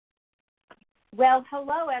Well,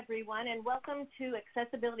 hello, everyone, and welcome to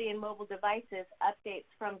Accessibility in Mobile Devices Updates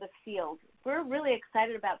from the Field. We're really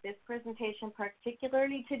excited about this presentation,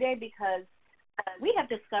 particularly today, because we have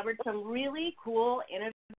discovered some really cool,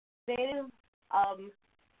 innovative,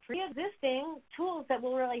 pre-existing tools that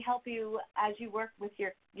will really help you as you work with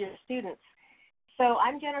your students. So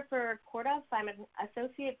I'm Jennifer Courduff. I'm an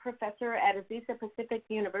associate professor at Azusa Pacific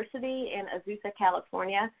University in Azusa,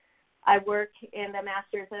 California. I work in the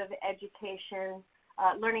Masters of Education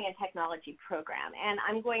Learning and Technology program. And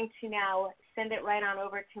I'm going to now send it right on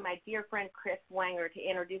over to my dear friend Chris Wenger to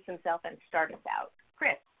introduce himself and start us out.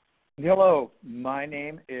 Chris. Hello, my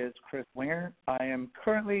name is Chris Wenger. I am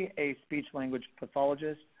currently a speech-language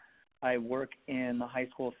pathologist. I work in the high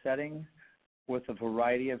school setting with a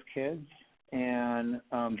variety of kids. And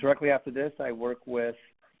directly after this, I work with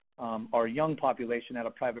our young population at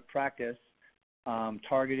a private practice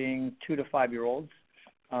targeting 2 to 5 year olds.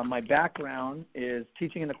 My background is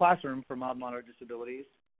teaching in the classroom for mild moderate disabilities.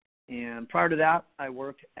 And prior to that, I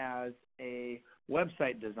worked as a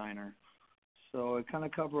website designer. So I kind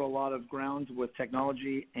of cover a lot of grounds with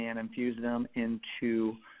technology and infuse them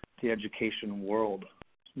into the education world,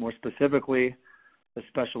 more specifically the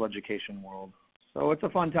special education world. So it's a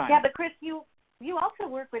fun time. Yeah, but Chris, you also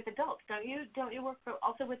work with adults, don't you? Don't you work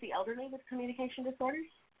also with the elderly with communication disorders?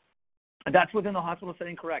 That's within the hospital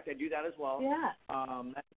setting, correct. I do that as well. Yeah.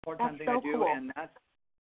 That's a part-time thing so I do, cool. and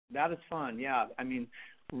that is fun. Yeah, I mean,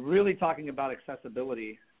 really talking about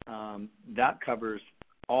accessibility, that covers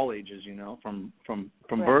all ages, you know, from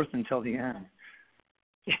right. birth until the end.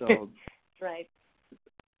 So right.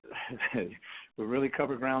 we really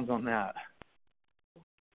cover grounds on that.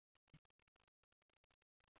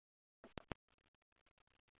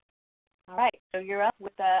 All right, so you're up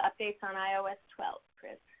with the updates on iOS 12,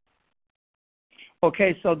 Chris.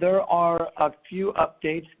 Okay, so there are a few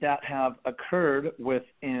updates that have occurred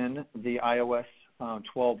within the iOS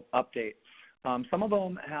 12 update. Some of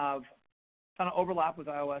them have kind of overlap with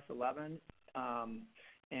iOS 11,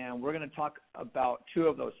 and we're going to talk about 2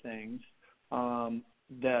 of those things.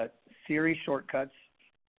 The Siri shortcuts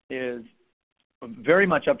is very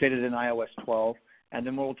much updated in iOS 12, and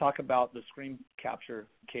then we'll talk about the screen capture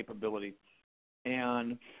capability.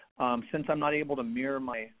 And since I'm not able to mirror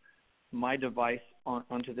my device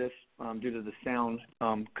onto this due to the sound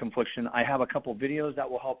confliction, I have a couple videos that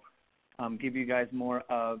will help give you guys more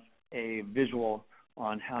of a visual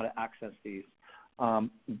on how to access these.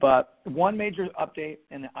 But one major update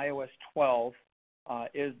in the iOS 12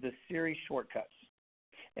 is the Siri shortcuts.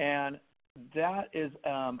 And that is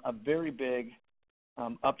a very big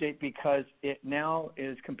update because it now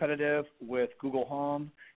is competitive with Google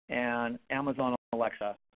Home and Amazon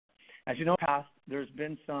Alexa. As you know, in the past, there's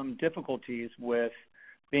been some difficulties with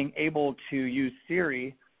being able to use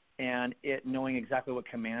Siri and it knowing exactly what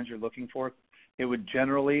commands you're looking for. It would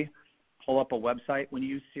generally pull up a website when you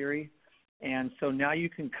use Siri. And so now you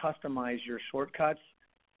can customize your shortcuts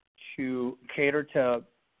to cater to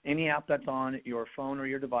any app that's on your phone or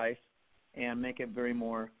your device and make it very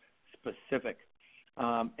more specific.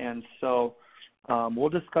 And so we'll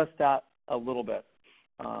discuss that a little bit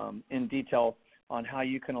in detail on how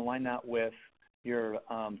you can align that with your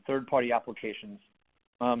third-party applications.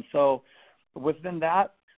 So within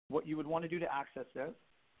that, what you would want to do to access this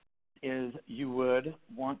is you would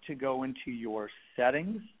want to go into your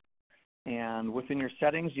settings, and within your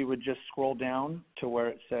settings, you would just scroll down to where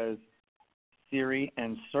it says Siri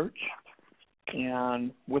and Search.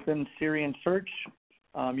 And within Siri and Search,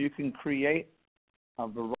 you can create a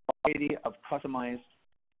variety of customized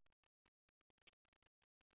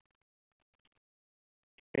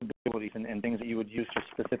capabilities and things that you would use for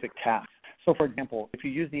specific tasks. So, for example, if you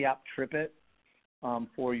use the app TripIt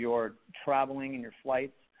for your traveling and your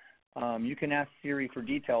flights, you can ask Siri for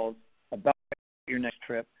details about your next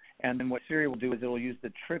trip, and then what Siri will do is it will use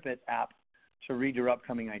the TripIt app to read your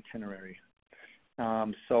upcoming itinerary.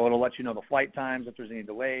 So it'll let you know the flight times, if there's any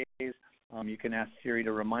delays. You can ask Siri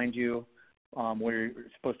to remind you where you're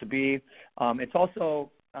supposed to be. It's also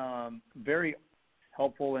very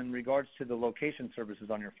helpful in regards to the location services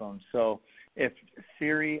on your phone. So if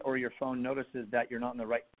Siri or your phone notices that you're not in the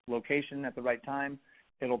right location at the right time,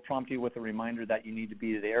 it'll prompt you with a reminder that you need to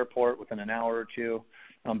be to the airport within an hour or two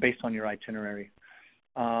based on your itinerary.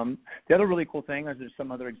 The other really cool thing is there's some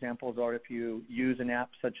other examples are if you use an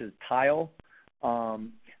app such as Tile,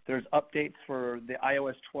 there's updates for the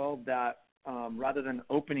iOS 12 that rather than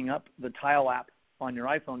opening up the Tile app on your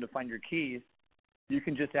iPhone to find your keys, you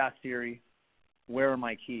can just ask Siri, where are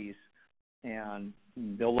my keys? And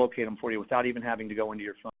they'll locate them for you without even having to go into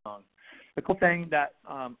your phone. The cool thing that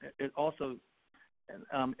it also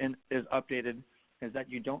is updated is that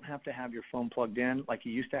you don't have to have your phone plugged in like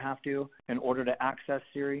you used to have to in order to access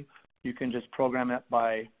Siri. You can just program it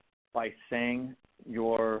by saying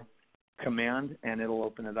your command, and it'll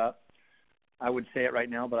open it up. I would say it right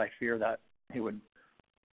now, but I fear that it would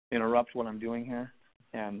interrupt what I'm doing here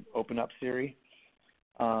and open up Siri.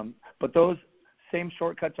 But those same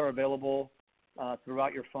shortcuts are available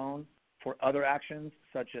throughout your phone for other actions,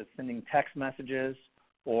 such as sending text messages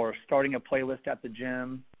or starting a playlist at the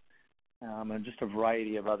gym, and just a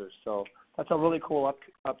variety of others. So that's a really cool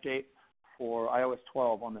update for iOS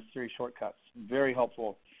 12 on the Siri shortcuts. Very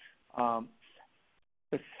helpful.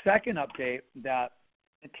 The second update that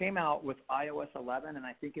it came out with iOS 11, and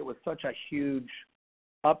I think it was such a huge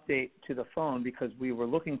update to the phone because we were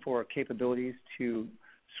looking for capabilities to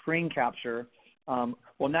screen capture.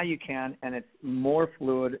 Well, now you can, and it's more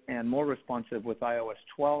fluid and more responsive with iOS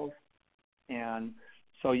 12. And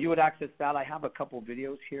so you would access that. I have a couple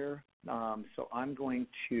videos here. So I'm going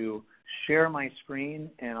to share my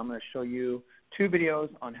screen, and I'm going to show you 2 videos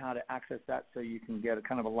on how to access that so you can get a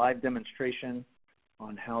kind of a live demonstration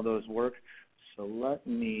on how those work. So let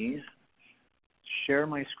me share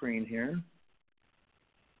my screen here.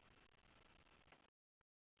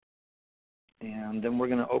 And then we're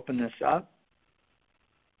going to open this up.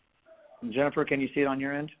 Jennifer, can you see it on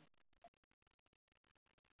your end?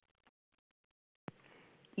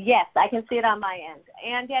 Yes, I can see it on my end.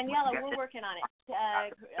 And Daniela, we're working on it.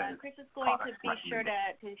 Chris is going to be sure to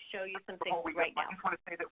show you some things right now. I just want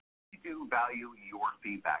to say that we do value your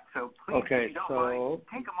feedback. So please, if you don't mind,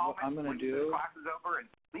 take a moment what I'm going to do the class is over and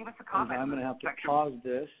leave us a comment. I'm going to have to pause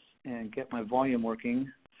this and get my volume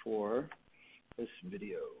working for this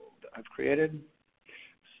video that I've created.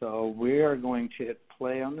 So we are going to hit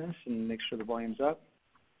play on this and make sure the volume's up.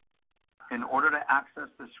 In order to access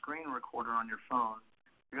the screen recorder on your phone,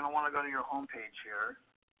 you're going to want to go to your home page here,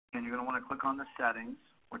 and you're going to want to click on the settings,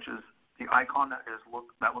 which is the icon that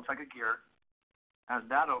looks like a gear. As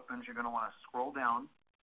that opens, you're going to want to scroll down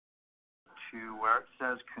to where it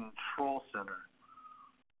says Control Center.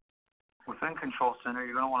 Within Control Center,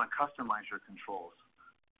 you're going to want to customize your controls.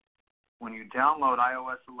 When you download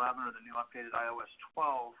iOS 11 or the new updated iOS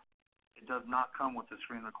 12, it does not come with the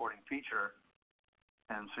screen recording feature,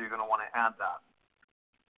 and so you're going to want to add that.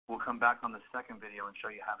 We'll come back on the second video and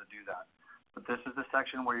show you how to do that. But this is the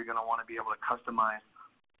section where you're going to want to be able to customize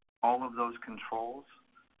all of those controls,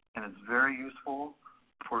 and it's very useful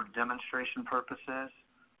for demonstration purposes,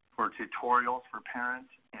 for tutorials for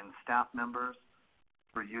parents and staff members,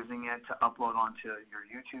 for using it to upload onto your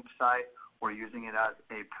YouTube site, or using it as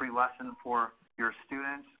a pre-lesson for your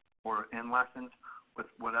students or in lessons with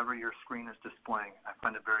whatever your screen is displaying. I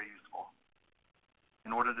find it very useful.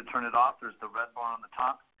 In order to turn it off, there's the red bar on the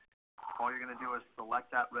top. All you're going to do is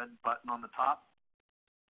select that red button on the top.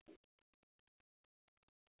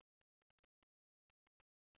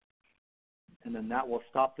 And then that will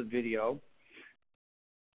stop the video.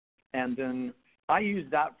 And then I use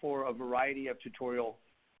that for a variety of tutorials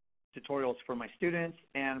for my students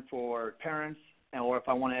and for parents, or if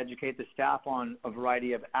I want to educate the staff on a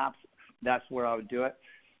variety of apps, that's where I would do it.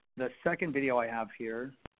 The second video I have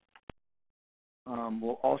here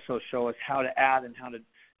will also show us how to add and how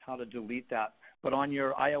to delete that. But on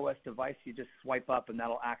your iOS device, you just swipe up and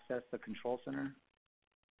that'll access the Control Center.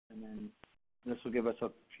 And then this will give us a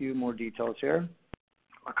few more details here.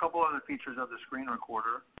 A couple other features of the screen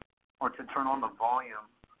recorder are to turn on the volume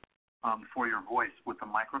for your voice with the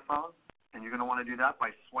microphone. And you're going to want to do that by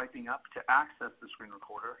swiping up to access the screen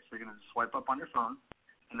recorder. So you're going to swipe up on your phone,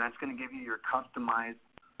 and that's going to give you your customized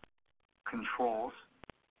controls.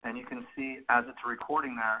 And you can see as it's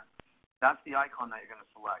recording there, that's the icon that you're going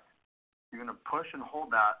to select. You're going to push and hold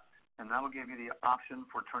that, and that will give you the option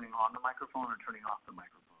for turning on the microphone or turning off the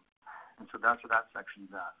microphone. And so that's where that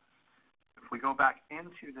section's at. If we go back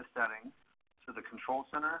into the settings to the Control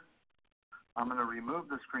Center, I'm going to remove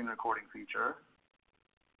the screen recording feature,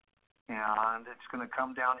 and it's going to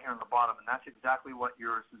come down here on the bottom, and that's exactly what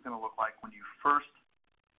yours is going to look like when you first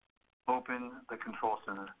open the Control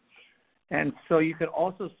Center. And so you could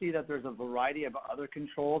also see that there's a variety of other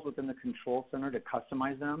controls within the Control Center to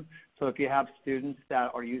customize them. So if you have students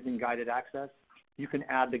that are using guided access, you can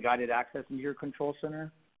add the guided access into your Control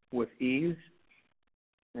Center with ease.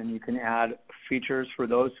 And you can add features for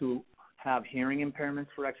those who have hearing impairments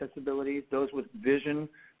for accessibility. Those with vision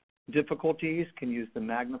difficulties can use the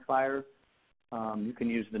magnifier. You can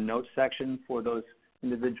use the notes section for those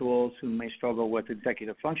individuals who may struggle with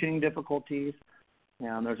executive functioning difficulties.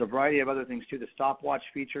 And there's a variety of other things too. The stopwatch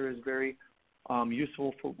feature is very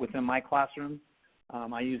useful within my classroom.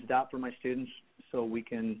 I use that for my students so we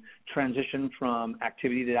can transition from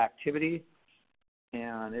activity to activity,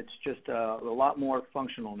 and it's just a lot more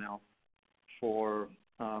functional now for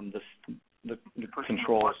the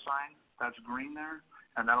controls. Plus sign, that's green there,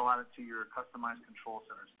 and that'll add it to your customized control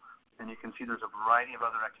centers. And you can see there's a variety of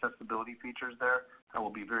other accessibility features there that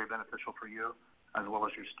will be very beneficial for you as well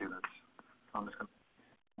as your students. So I'm just going to...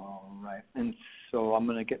 All right, and so I'm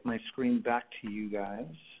going to get my screen back to you guys.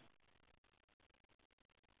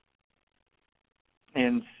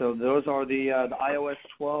 And so those are the iOS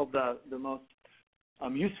 12, the most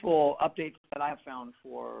useful updates that I have found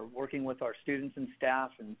for working with our students and staff,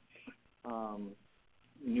 and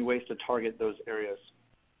new ways to target those areas.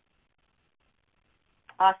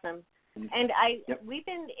 Awesome. And we've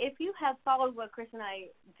been, if you have followed what Chris and I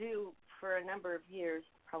do for a number of years,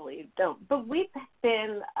 probably you don't, but we've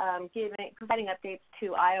been providing updates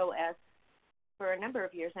to iOS for a number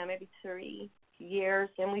of years now, maybe 3 years,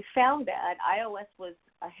 and we found that iOS was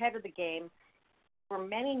ahead of the game for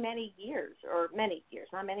many, many years,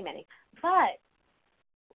 not many, but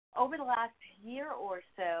over the last year or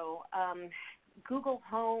so, Google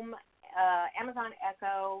Home, Amazon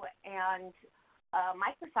Echo, and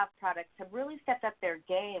Microsoft products have really stepped up their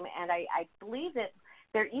game, and I believe that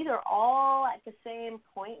they're either all at the same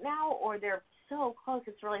point now, or they're so close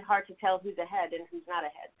it's really hard to tell who's ahead and who's not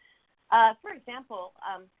ahead. For example,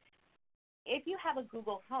 if you have a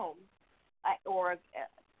Google Home or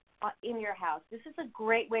in your house, this is a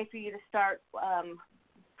great way for you to start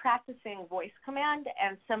practicing voice command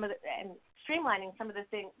and streamlining some of the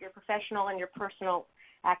things, your professional and your personal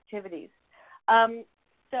activities.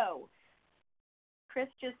 So Chris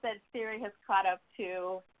just said Siri has caught up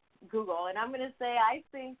to Google, and I'm going to say I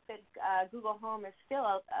think that Google Home is still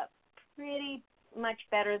a pretty much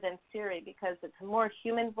better than Siri because it's a more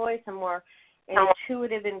human voice, a more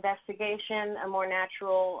intuitive investigation, a more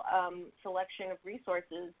natural selection of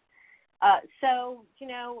resources. So, you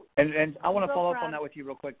know. And I want to follow up on that with you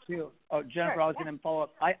real quick, too. Oh, Jennifer, sure, I was going to follow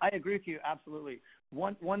up. I agree with you, absolutely.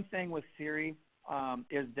 One thing with Siri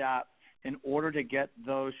is that in order to get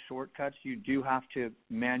those shortcuts, you do have to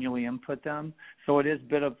manually input them. So it is a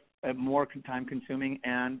bit of more time-consuming,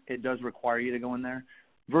 and it does require you to go in there.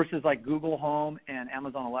 Versus like Google Home and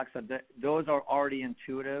Amazon Alexa, those are already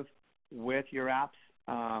intuitive with your apps.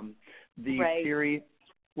 Right. Siri,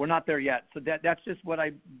 we're not there yet. So that's just what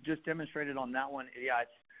I just demonstrated on that one. Yeah,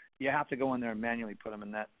 you have to go in there and manually put them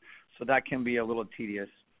in that. So that can be a little tedious.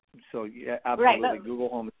 So yeah, absolutely, right, Google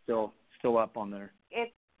Home is still up on there.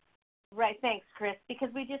 Right, thanks, Chris, because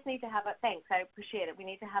we just need to have thanks, I appreciate it. We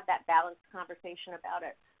need to have that balanced conversation about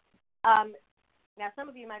it. Now, some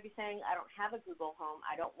of you might be saying, I don't have a Google Home.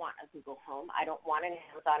 I don't want a Google Home. I don't want an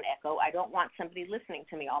Amazon Echo. I don't want somebody listening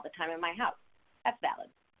to me all the time in my house. That's valid.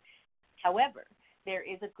 However, there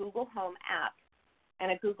is a Google Home app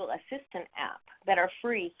and a Google Assistant app that are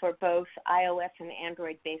free for both iOS and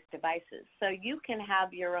Android-based devices. So you can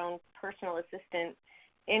have your own personal assistant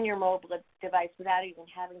in your mobile device without even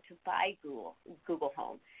having to buy Google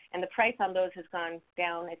Home. And the price on those has gone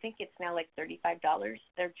down. I think it's now like $35.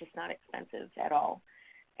 They're just not expensive at all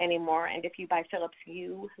anymore. And if you buy Philips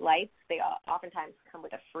Hue lights, they oftentimes come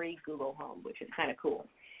with a free Google Home, which is kind of cool.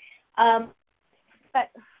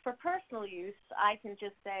 But for personal use, I can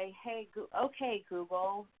just say, hey, okay,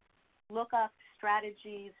 Google, look up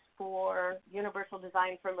strategies for universal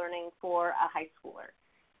design for learning for a high schooler.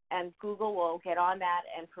 And Google will get on that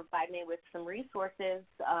and provide me with some resources,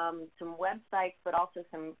 some websites, but also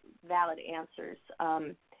some valid answers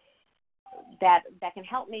that can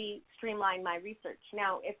help me streamline my research.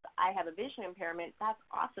 Now, if I have a vision impairment, that's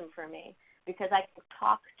awesome for me because I can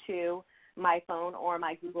talk to my phone or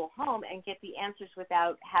my Google Home and get the answers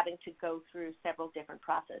without having to go through several different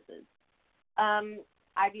processes.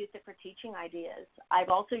 I've used it for teaching ideas. I've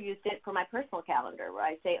also used it for my personal calendar where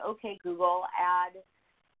I say, okay, Google, add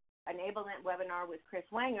enablement webinar with Chris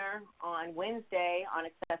Wenger on Wednesday on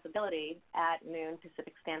accessibility at noon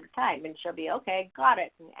Pacific Standard Time. And she'll be, okay, got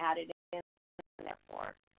it, and add it in there for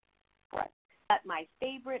it. But my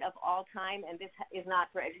favorite of all time, and this is not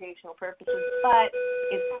for educational purposes, but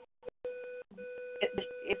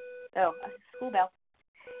a school bell,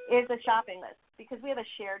 is a shopping list because we have a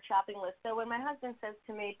shared shopping list. So when my husband says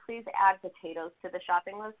to me, please add potatoes to the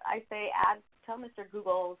shopping list, I say, tell Mr.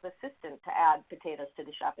 Google's assistant to add potatoes to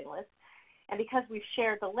the shopping list. And because we've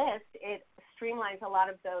shared the list, it streamlines a lot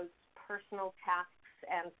of those personal tasks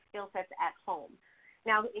and skill sets at home.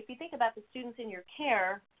 Now, if you think about the students in your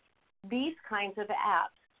care, these kinds of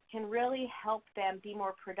apps can really help them be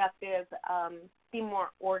more productive, be more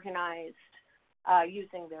organized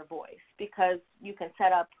using their voice because you can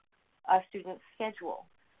set up a student's schedule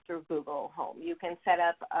through Google Home. You can set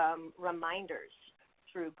up reminders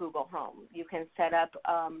through Google Home. You can set up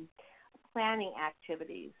planning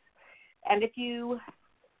activities. And if you,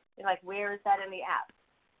 like, where is that in the app?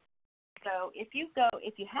 So if you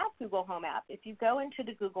have Google Home app, if you go into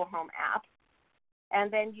the Google Home app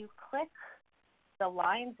and then you click the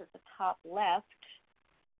lines at the top left,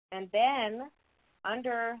 and then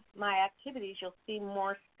under My Activities, you'll see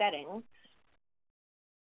more settings.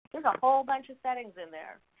 There's a whole bunch of settings in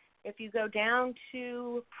there. If you go down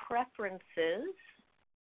to Preferences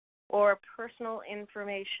or Personal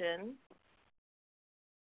Information,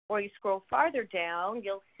 or you scroll farther down,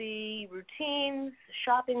 you'll see Routines,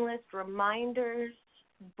 Shopping List, Reminders,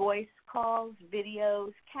 Voice Calls,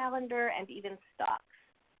 Videos, Calendar, and even Stocks.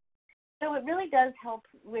 So it really does help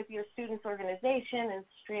with your students' organization and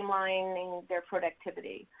streamlining their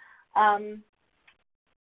productivity.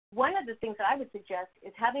 One of the things that I would suggest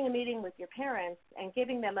is having a meeting with your parents and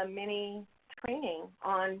giving them a mini training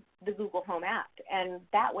on the Google Home app, and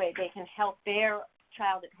that way they can help their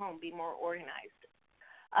child at home be more organized.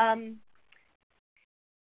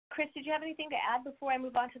 Chris, did you have anything to add before I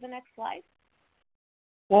move on to the next slide?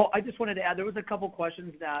 Well, I just wanted to add, there was a couple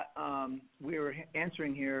questions that we were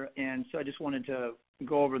answering here, and so I just wanted to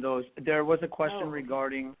go over those. There was a question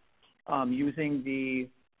regarding using the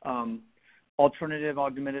alternative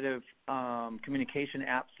augmentative communication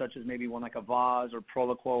apps, such as maybe one like a Vaz or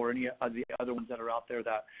Proloquo or any of the other ones that are out there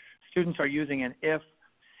that students are using, and if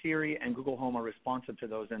Siri and Google Home are responsive to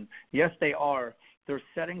those. And yes, they are. There's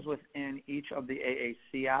settings within each of the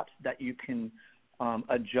AAC apps that you can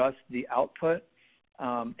adjust the output.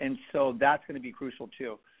 And so that's going to be crucial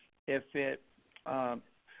too. If it,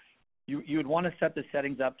 you would want to set the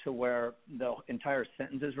settings up to where the entire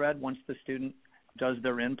sentence is read once the student does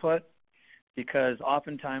their input, because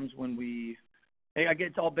oftentimes when I get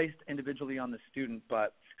it's all based individually on the student,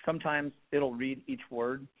 but sometimes it'll read each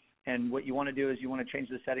word. And what you want to do is you want to change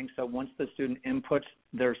the settings so once the student inputs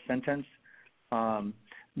their sentence,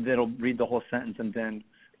 that'll read the whole sentence, and then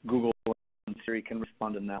Google and Siri can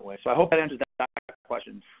respond in that way. So I hope that answers that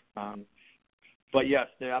question. But yes,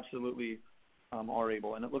 they absolutely are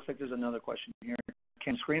able. And it looks like there's another question here.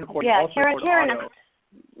 Can screen recording also record audio?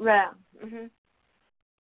 Yeah. Mm-hmm.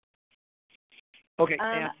 Okay,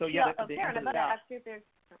 and so the answer to that.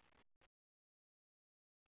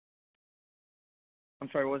 I'm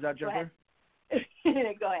sorry, what was that, Jennifer? Go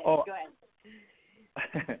ahead. Go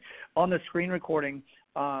ahead. On the screen recording,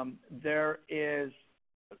 there is,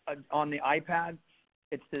 on the iPad,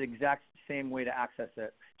 it's the exact same way to access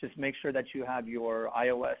it. Just make sure that you have your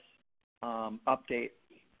iOS update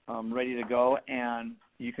ready to go, and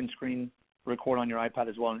you can screen record on your iPad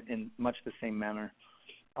as well in much the same manner.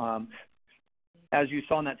 As you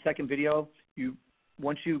saw in that second video,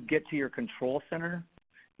 once you get to your control center,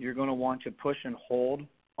 you're going to want to push and hold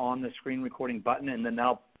on the screen recording button, and then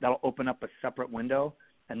that'll open up a separate window,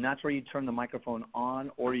 and that's where you turn the microphone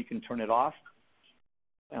on, or you can turn it off.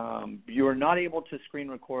 You are not able to screen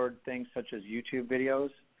record things such as YouTube videos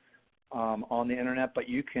on the internet, but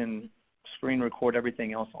you can screen record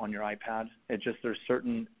everything else on your iPad. It's just there's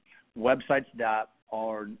certain websites that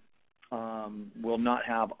are will not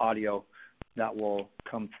have audio that will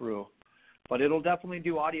come through, but it'll definitely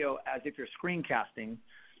do audio as if you're screencasting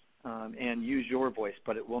and use your voice,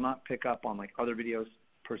 but it will not pick up on like other videos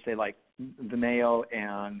per se, like Vimeo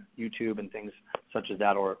and YouTube and things such as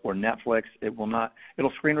that, or Netflix. It will not.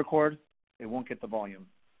 It'll screen record. It won't get the volume.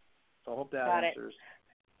 So I hope that answers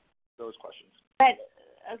those questions. But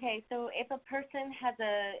okay, so if a person has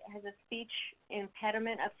a speech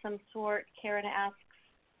impediment of some sort, Karen asks,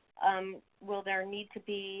 will there need to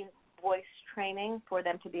be voice training for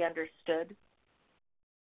them to be understood?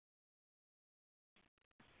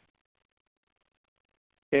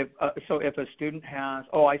 If a student has,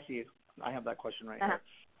 I see. I have that question right here.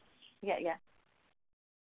 Yeah.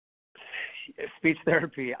 Speech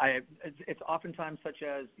therapy. It's oftentimes such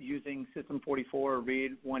as using System 44 or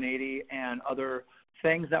Read 180 and other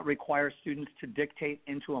things that require students to dictate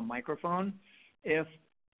into a microphone. If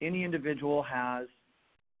any individual has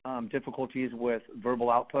difficulties with verbal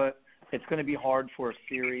output, it's going to be hard for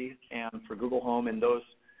Siri and for Google Home and those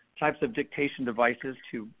types of dictation devices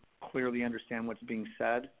to clearly understand what's being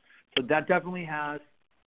said. So that definitely has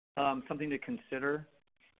something to consider.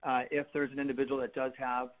 If there's an individual that does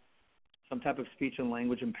have some type of speech and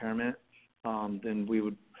language impairment, then we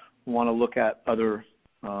would want to look at other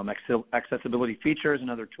accessibility features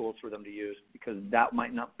and other tools for them to use, because that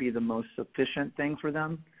might not be the most sufficient thing for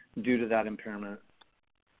them due to that impairment.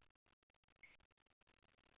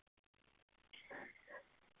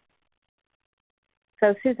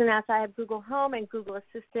 So Susan asks, I have Google Home and Google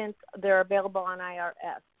Assistant. They're available on iOS.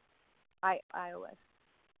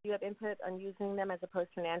 Do you have input on using them as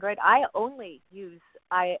opposed to an Android? I only use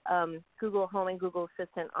Google Home and Google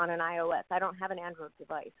Assistant on an iOS. I don't have an Android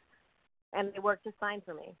device, and they work just fine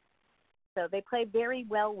for me. So they play very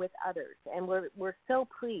well with others, and we're so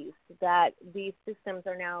pleased that these systems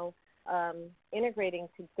are now integrating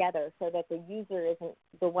together so that the user isn't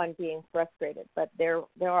the one being frustrated, but they're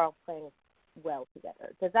all playing well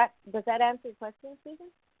together. Does that answer your question, Susan?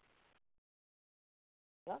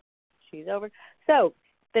 Well, she's over. So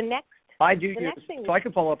the next thing I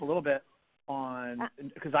can follow up a little bit on,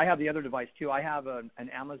 because I have the other device too. I have an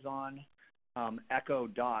Amazon Echo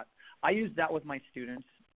Dot. I use that with my students.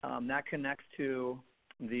 That connects to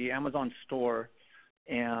the Amazon store,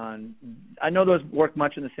 and I know those work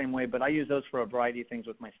much in the same way, but I use those for a variety of things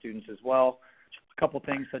with my students as well. A couple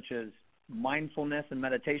things such as mindfulness and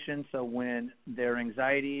meditation. So when their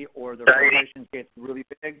anxiety or their frustration gets really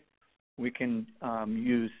big, we can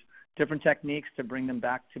use different techniques to bring them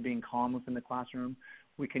back to being calm within the classroom.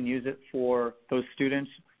 We can use it for those students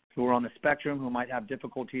who are on the spectrum, who might have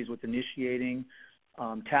difficulties with initiating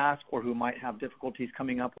tasks, or who might have difficulties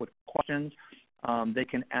coming up with questions. They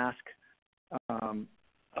can ask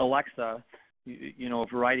Alexa, a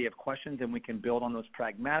variety of questions, and we can build on those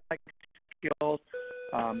pragmatic skills.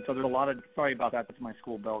 So there's a lot of, sorry about that, that's my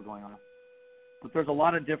school bell going on. But there's a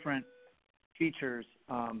lot of different features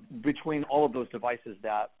between all of those devices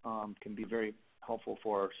that can be very helpful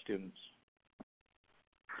for our students.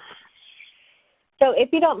 So if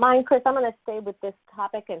you don't mind, Chris, I'm going to stay with this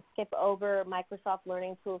topic and skip over Microsoft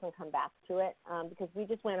Learning Tools and come back to it because we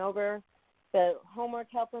just went over the homework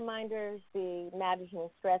help reminders, the managing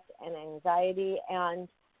stress and anxiety. And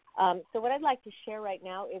so what I'd like to share right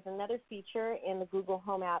now is another feature in the Google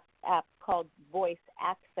Home app called Voice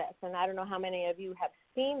Access. And I don't know how many of you have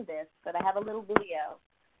seen this, but I have a little video,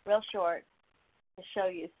 real short, to show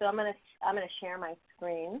you. So I'm going to share my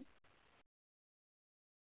screen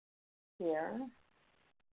here.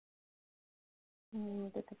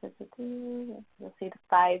 You'll see the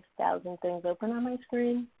 5,000 things open on my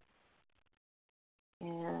screen.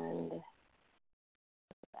 And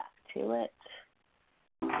back to it.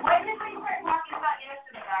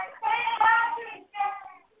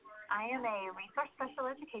 I am a resource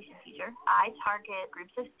special education teacher. I target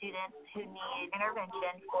groups of students who need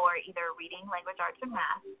intervention for either reading, language arts, or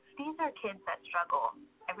math. These are kids that struggle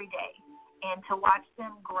every day. And to watch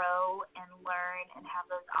them grow and learn and have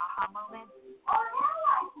those aha moments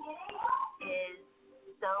is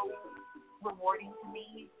so rewarding to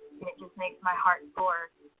me, and it just makes my heart soar.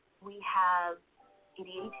 We have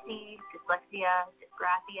ADHD, dyslexia,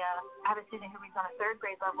 dysgraphia. I have a student who reads on a third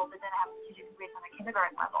grade level, but then I have a student who reads on a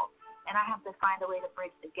kindergarten level, and I have to find a way to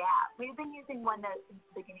bridge the gap. We've been using OneNote since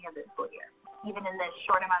the beginning of this school year. Even in this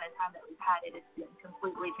short amount of time that we've had it, it's been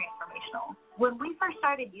completely transformational. When we first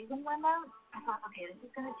started using OneNote, I thought, okay, this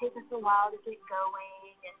is going to take us a while to get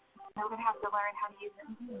going, and we're going to have to learn how to use it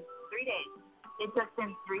in 3 days. It took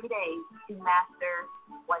them 3 days to master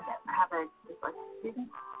OneNote. I have a dyslexic student.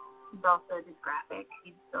 He's also dysgraphic.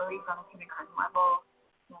 He's still reads on a kindergarten level.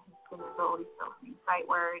 He's 2 years old. He's still seeing sight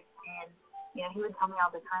words. And, he would tell me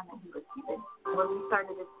all the time that he was stupid. When we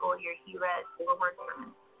started this school year, he read 4 words per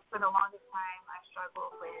minute. For the longest time, I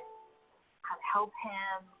struggled with how to help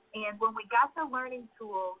him. And when we got the learning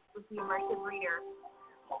tools with the immersive reader,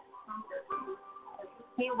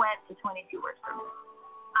 he went to 22 words per minute.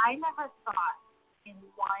 I never thought in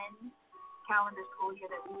one calendar school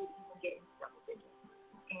year that we would even get into double digits.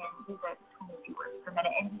 And he's at 22 words per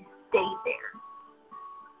minute, and he stayed there.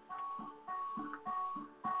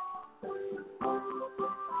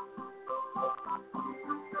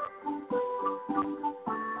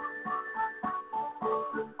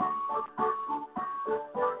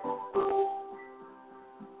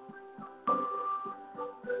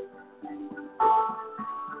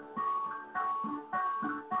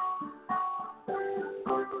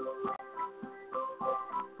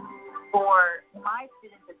 For my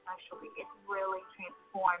students especially, it's really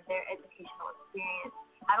transformed their educational experience.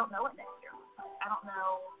 I don't know what next year looks like. I don't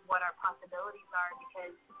know what our possibilities are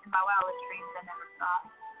because in my wildest dreams, I never thought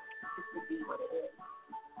this would be what it is.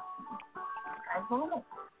 I love it.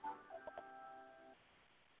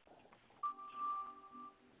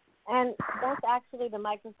 And that's actually the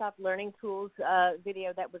Microsoft Learning Tools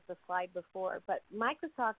video that was the slide before. But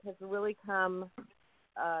Microsoft has really come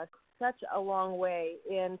such a long way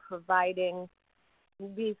in providing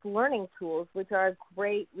these learning tools, which are a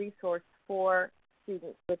great resource for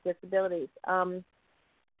students with disabilities.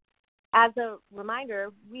 as a reminder,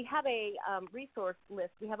 we have a resource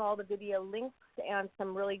list. We have all the video links and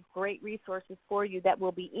some really great resources for you that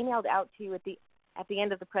will be emailed out to you at the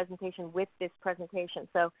end of the presentation with this presentation.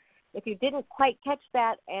 So if you didn't quite catch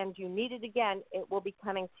that and you need it again, it will be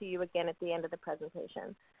coming to you again at the end of the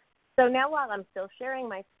presentation. So now while I'm still sharing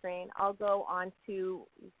my screen, I'll go on to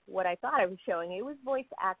what I thought I was showing you was voice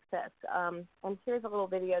access. And here's a little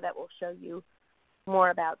video that will show you more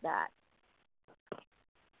about that.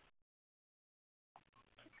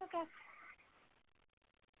 Okay.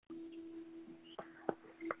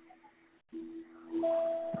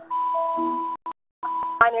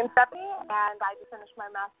 My name's Stephanie, and I just finished my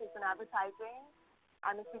master's in advertising.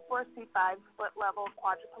 I'm a C4, C5 split level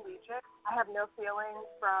quadriplegic. I have no feelings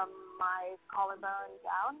from my collarbone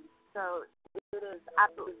down, so it is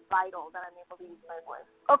absolutely vital that I'm able to use my voice.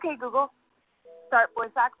 Okay, Google, start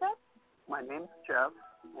voice access. My name's Jeff,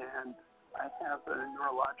 and I have a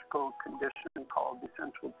neurological condition called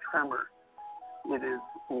essential tremor. It is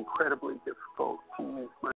incredibly difficult to use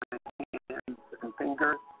my hands and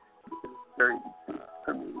fingers. It's very easy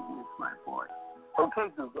for me to use my voice. Okay,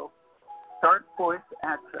 Google, start voice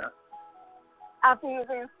access. After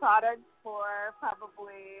using this product for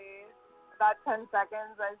probably about 10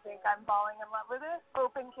 seconds, I think I'm falling in love with it.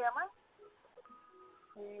 Open camera.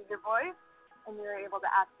 You use your voice, and you're able to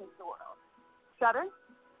access the world. Shutter.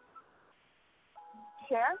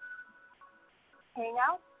 Share,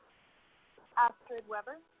 Hangout, Astrid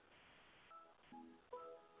Weber,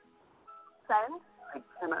 Send. I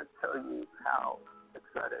cannot tell you how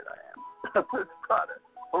excited I am about this product.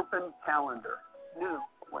 Open Calendar. New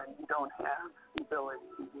when you don't have the ability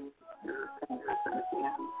to use your fingers and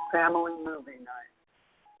hands. Family movie night.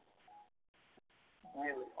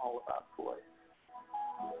 Really all about voice.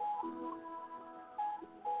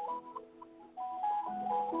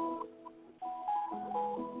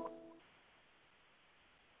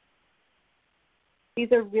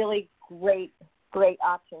 These are really great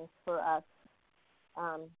options for us.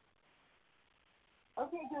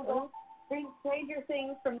 Okay, Google, save your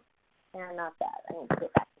things from, and not that. I need to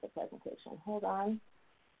get back to the presentation. Hold on.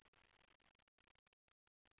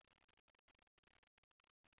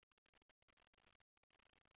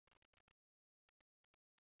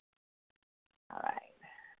 All right.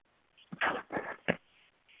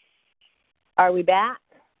 Are we back?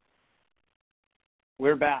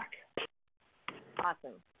 We're back.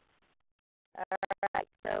 Awesome. All right,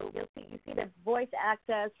 so you see that voice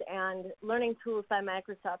access and learning tools by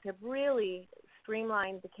Microsoft have really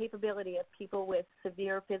streamlined the capability of people with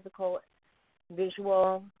severe physical,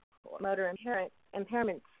 visual, motor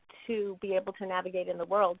impairments to be able to navigate in the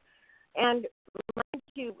world. And remind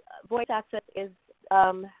you, voice access is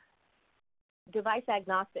device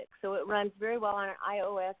agnostic, so it runs very well on an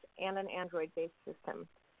iOS and an Android-based system.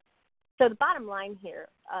 So the bottom line here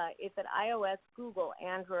is that iOS, Google,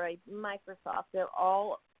 Android, Microsoft, they're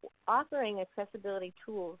all offering accessibility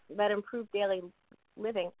tools that improve daily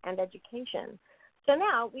living and education. So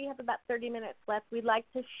now we have about 30 minutes left. We'd like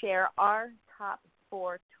to share our top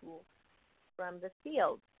 4 tools from the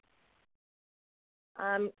field.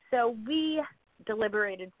 So we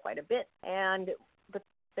deliberated quite a bit, and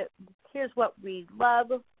here's what we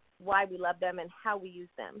love, why we love them, and how we use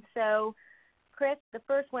them. So Chris, the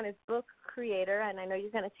first one is Book Creator, and I know you're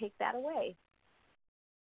going to take that away.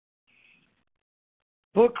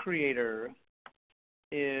 Book Creator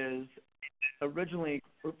is originally,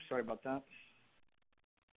 sorry about that.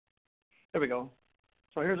 There we go.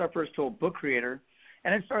 So here's our first tool, Book Creator,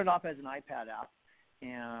 and it started off as an iPad app,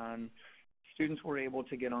 and students were able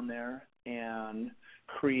to get on there and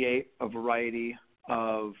create a variety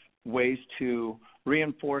of ways to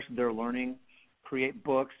reinforce their learning, create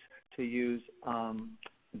books, to use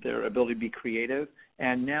their ability to be creative.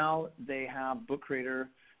 And now they have Book Creator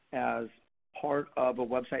as part of a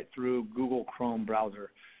website through Google Chrome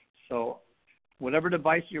browser. So whatever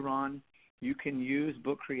device you're on, you can use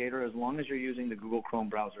Book Creator as long as you're using the Google Chrome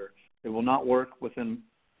browser. It will not work within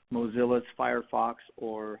Mozilla's Firefox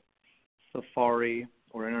or Safari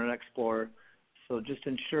or Internet Explorer. So just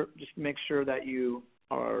make sure that you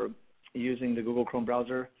are using the Google Chrome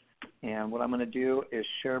browser. And what I'm going to do is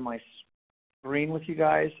share my screen with you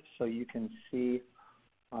guys so you can see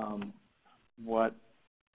what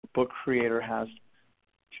Book Creator has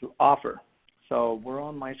to offer. So we're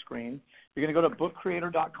on my screen. You're going to go to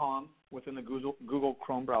bookcreator.com within the Google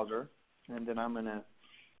Chrome browser, and then I'm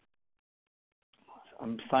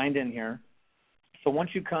signed in here. So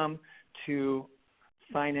once you come to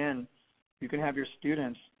sign in, you can have your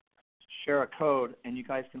students share a code, and you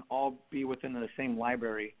guys can all be within the same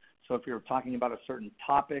library. So if you're talking about a certain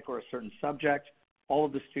topic or a certain subject, all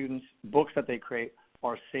of the students' books that they create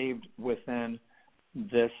are saved within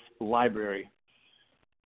this library.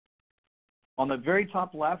 On the very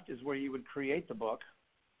top left is where you would create the book.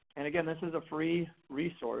 And again, this is a free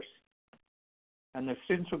resource. And the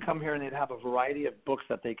students would come here and they'd have a variety of books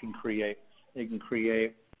that they can create. They can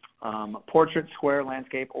create portrait, square,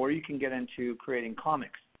 landscape, or you can get into creating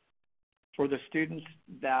comics. For the students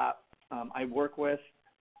that I work with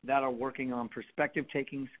that are working on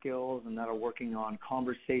perspective-taking skills and that are working on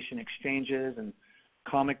conversation exchanges and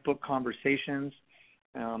comic book conversations,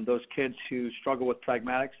 those kids who struggle with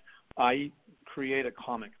pragmatics, I create a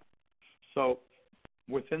comic. So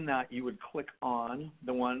within that, you would click on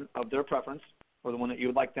the one of their preference or the one that you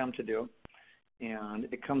would like them to do, and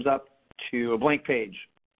it comes up to a blank page.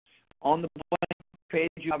 On the blank page,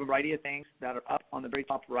 you have a variety of things that are up on the very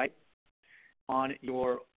top right. On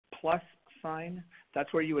your plus sign,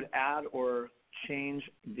 that's where you would add or change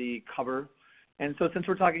the cover. And so since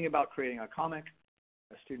we're talking about creating a comic,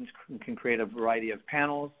 students can create a variety of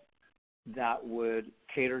panels that would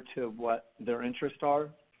cater to what their interests are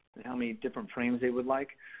and how many different frames they would like.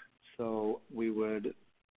 So we would,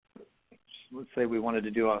 let's say we wanted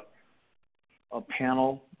to do a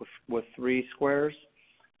panel with 3 squares.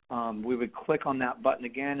 We would click on that button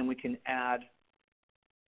again, and we can add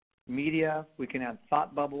media, we can add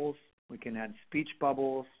thought bubbles, we can add speech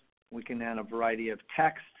bubbles, we can add a variety of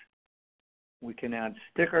text, we can add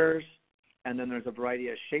stickers, and then there's a variety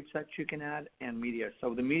of shapes that you can add and media.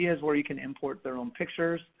 So the media is where you can import their own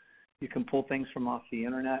pictures. You can pull things from off the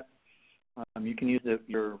internet. You can use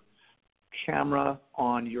your camera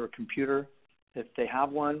on your computer if they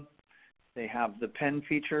have one. They have the pen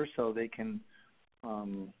feature, so they can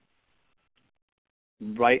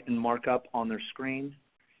write and mark up on their screen.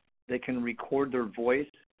 They can record their voice.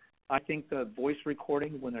 I think the voice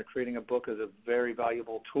recording when they're creating a book is a very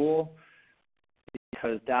valuable tool,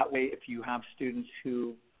 because that way if you have students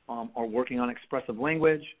who are working on expressive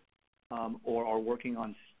language or are working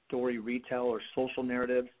on story retell or social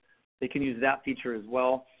narratives, they can use that feature as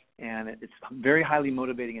well, and it's very highly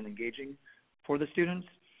motivating and engaging for the students.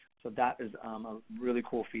 So that is a really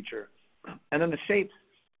cool feature. And then the shapes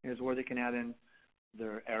is where they can add in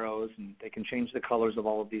their arrows, and they can change the colors of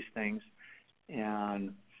all of these things.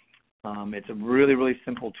 And it's a really, really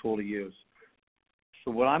simple tool to use.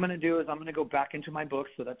 So what I'm going to do is I'm going to go back into my book,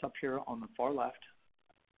 so that's up here on the far left,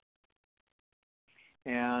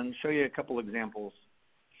 and show you a couple examples.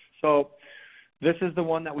 So this is the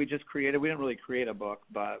one that we just created. We didn't really create a book,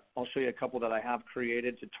 but I'll show you a couple that I have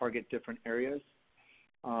created to target different areas.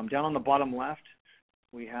 Down on the bottom left,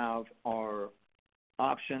 we have our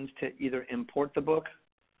options to either import the book,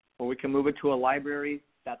 or we can move it to a library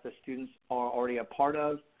that the students are already a part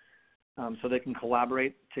of, so they can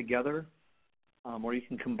collaborate together. Or you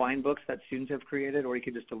can combine books that students have created, or you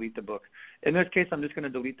can just delete the book. In this case, I'm just going to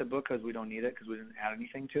delete the book because we don't need it, because we didn't add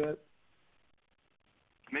anything to it.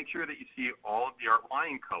 Make sure that you see all of the art.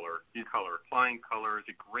 Flying color. Flying color is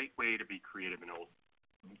a great way to be creative and old.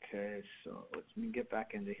 Okay, so let me get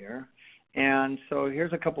back into here. And so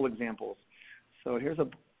here's a couple examples. So here's a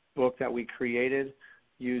book that we created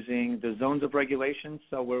using the zones of regulation,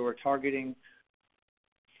 so where we're targeting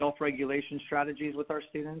self-regulation strategies with our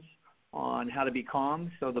students on how to be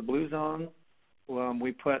calm. So the blue zone,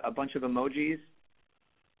 we put a bunch of emojis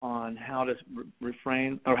on how to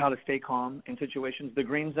refrain or how to stay calm in situations. The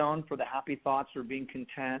green zone for the happy thoughts or being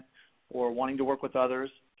content or wanting to work with others,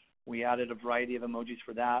 we added a variety of emojis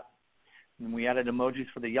for that. And we added emojis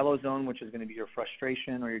for the yellow zone, which is going to be your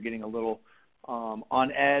frustration or you're getting a little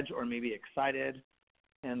on edge or maybe excited.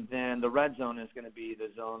 And then the red zone is going to be the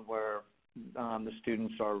zone where the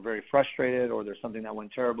students are very frustrated or there's something that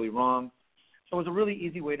went terribly wrong. So it was a really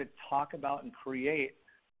easy way to talk about and create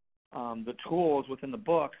the tools within the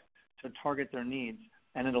book to target their needs,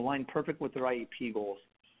 and it aligned perfect with their IEP goals.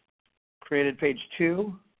 Created page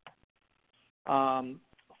 2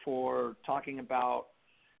 for talking about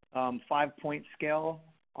 5-point scale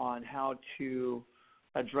on how to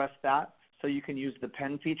address that. So you can use the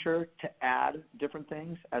pen feature to add different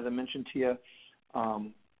things. As I mentioned to you,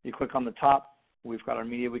 you click on the top, we've got our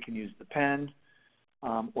media, we can use the pen,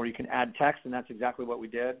 or you can add text, and that's exactly what we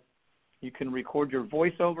did. You can record your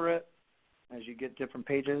voice over it as you get different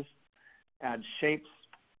pages, add shapes,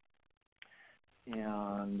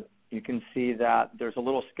 and you can see that there's a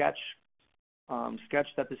little sketch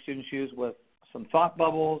that the students use with some thought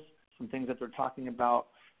bubbles, some things that they're talking about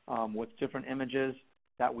with different images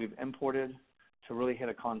that we've imported to really hit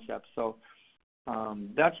a concept. So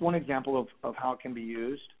that's one example of how it can be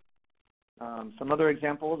used. Some other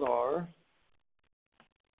examples are,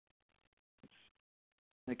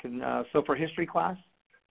 They can so for history class,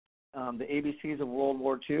 the ABCs of World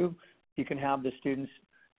War II, you can have the students,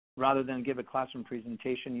 rather than give a classroom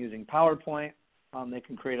presentation using PowerPoint, they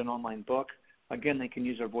can create an online book. Again, they can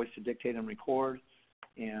use their voice to dictate and record.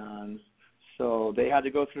 And so they had to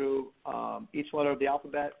go through each letter of the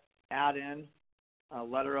alphabet, add in a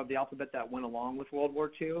letter of the alphabet that went along with World War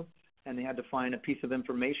II, and they had to find a piece of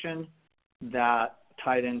information that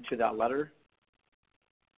tied into that letter.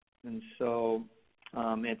 And so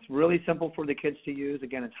it's really simple for the kids to use.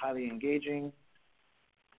 Again, it's highly engaging.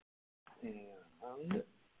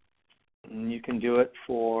 And you can do it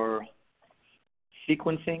for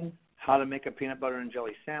sequencing, how to make a peanut butter and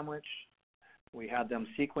jelly sandwich. We had them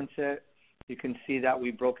sequence it. You can see that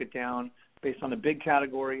we broke it down based on a big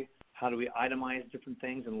category. How do we itemize different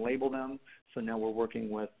things and label them? So now we're working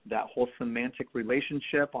with that whole semantic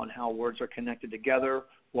relationship on how words are connected together,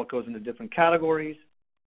 what goes into different categories.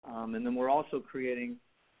 And then we're also creating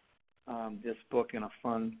this book in a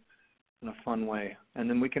fun way. And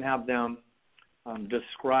then we can have them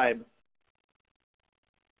describe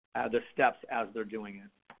the steps as they're doing it.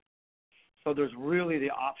 So there's really, the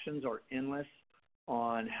options are endless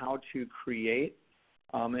on how to create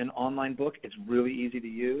an online book. It's really easy to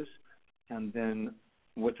use. And then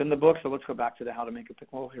within the book, so let's go back to the how to make a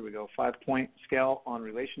pickle. Here we go, 5-point scale on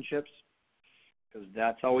relationships, because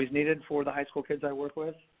that's always needed for the high school kids I work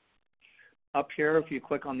with. Up here, if you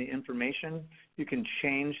click on the information, you can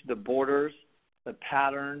change the borders, the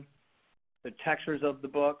pattern, the textures of the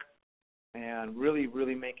book, and really,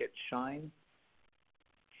 really make it shine.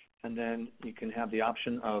 And then you can have the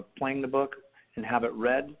option of playing the book and have it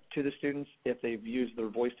read to the students if they've used their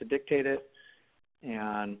voice to dictate it.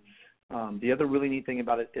 And the other really neat thing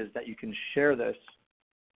about it is that you can share this.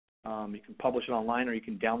 You can publish it online, or you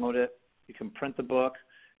can download it. You can print the book.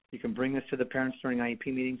 You can bring this to the parents during IEP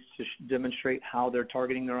meetings to demonstrate how they're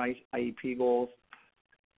targeting their IEP goals,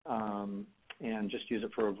 and just use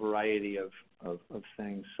it for a variety of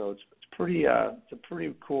things. So it's a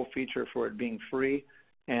pretty cool feature for it being free,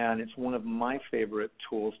 and it's one of my favorite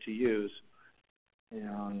tools to use.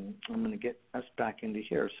 And I'm going to get us back into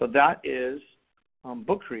here. So that is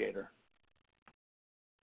Book Creator.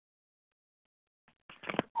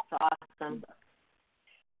 That's awesome.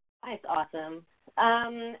 That's awesome.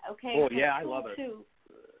 Okay. Oh yeah, I love it.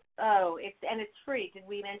 Oh, it's free. Did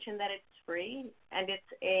we mention that it's free? And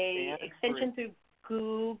it's a extension through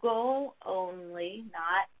Google only,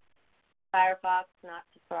 not Firefox, not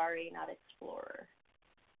Safari, not Explorer.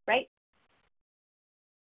 Right?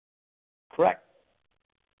 Correct.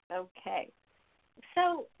 Okay.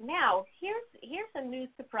 So now here's a new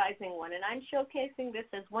surprising one, and I'm showcasing this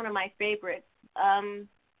as one of my favorites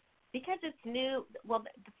because it's new. Well,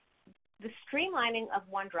 the streamlining of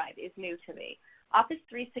OneDrive is new to me. Office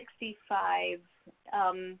 365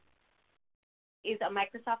 is a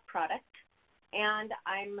Microsoft product, and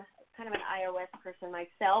I'm kind of an iOS person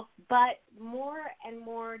myself, but more and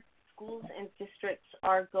more schools and districts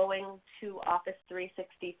are going to Office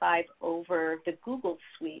 365 over the Google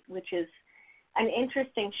Suite, which is an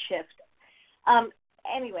interesting shift.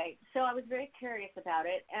 Anyway, so I was very curious about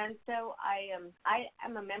it, and so I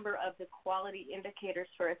am a member of the Quality Indicators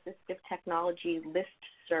for Assistive Technology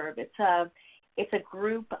listserv. It's a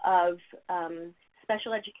group of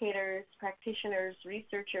special educators, practitioners,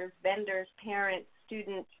 researchers, vendors, parents,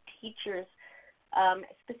 students, teachers,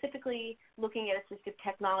 specifically looking at assistive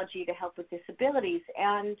technology to help with disabilities.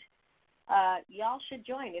 And y'all should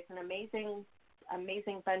join. It's an amazing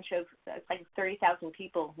bunch of, it's like 30,000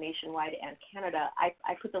 people nationwide and Canada. I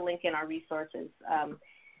put the link in our resources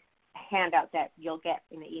handout that you'll get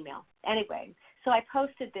in the email. Anyway, so I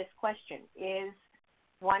posted this question: is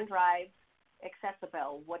OneDrive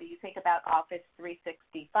accessible? What do you think about Office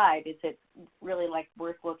 365? Is it really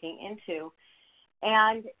worth looking into?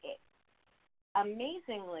 And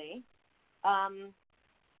amazingly, my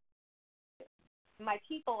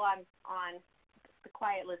people on the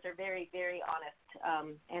quiet list are very, very honest,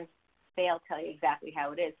 and they'll tell you exactly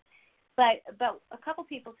how it is. But a couple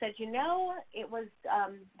people said, it was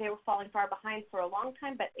they were falling far behind for a long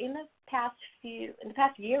time, but in the past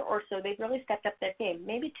year or so, they've really stepped up their game,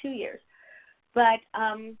 maybe 2 years. But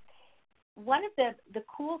one of the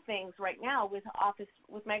cool things right now with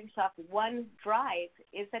Microsoft OneDrive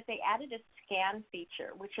is that they added a scan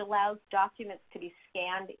feature, which allows documents to be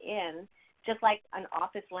scanned in, just like an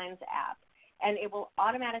Office Lens app. And it will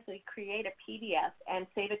automatically create a PDF and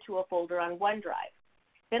save it to a folder on OneDrive.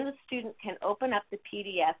 Then the student can open up the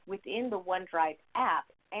PDF within the OneDrive app,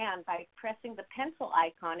 and by pressing the pencil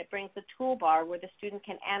icon, it brings the toolbar where the student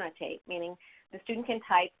can annotate, meaning the student can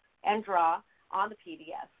type and draw on the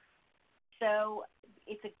PDF. So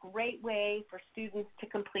It's a great way for students to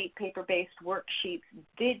complete paper-based worksheets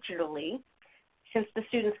digitally, since the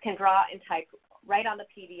students can draw and type right on the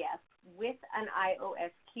PDF with an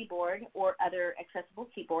iOS keyboard or other accessible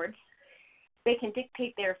keyboards. They can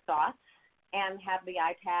dictate their thoughts and have the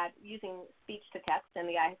iPad using speech-to-text, and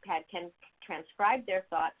the iPad can transcribe their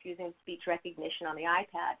thoughts using speech recognition on the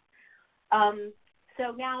iPad.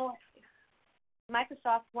 So now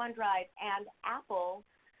Microsoft OneDrive and Apple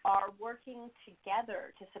are working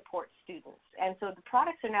together to support students. And so the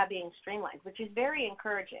products are now being streamlined, which is very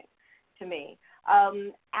encouraging to me.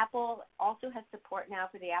 Apple also has support now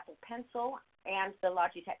for the Apple Pencil and the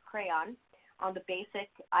Logitech Crayon on the basic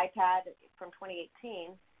iPad from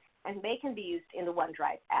 2018, and they can be used in the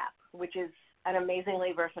OneDrive app, which is an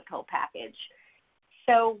amazingly versatile package.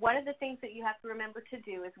 So one of the things that you have to remember to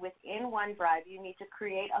do is within OneDrive, you need to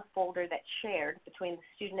create a folder that's shared between the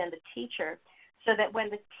student and the teacher, so that when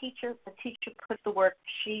the teacher puts the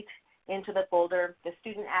worksheet into the folder, the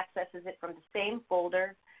student accesses it from the same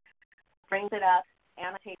folder, brings it up,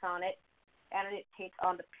 annotates on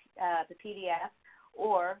the PDF,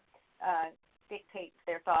 or dictates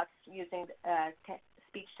their thoughts using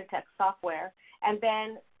speech-to-text software, and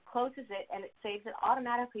then closes it, and it saves it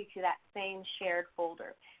automatically to that same shared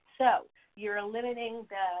folder. So you're eliminating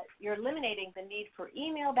the need for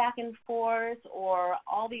email back and forth or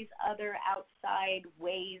all these other outside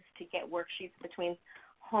ways to get worksheets between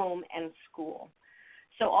home and school.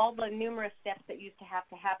 So all the numerous steps that used to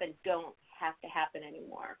happen don't have to happen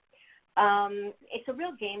anymore. It's a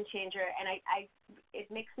real game changer, and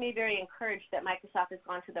it makes me very encouraged that Microsoft has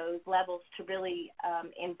gone to those levels to really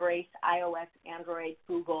embrace iOS, Android,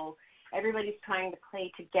 Google. Everybody's trying to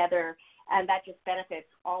play together, and that just benefits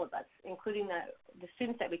all of us, including the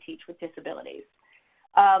students that we teach with disabilities.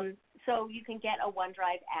 So you can get a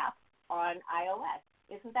OneDrive app on iOS.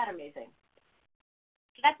 Isn't that amazing?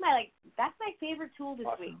 So that's my favorite tool this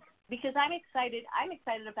week, because I'm excited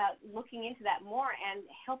about looking into that more and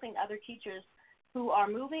helping other teachers who are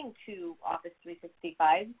moving to Office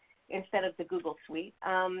 365 instead of the Google Suite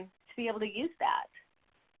to be able to use that.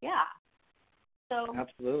 Yeah. So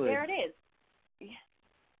absolutely. There it is.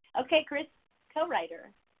 Okay, Chris,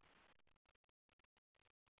 Co-Writer.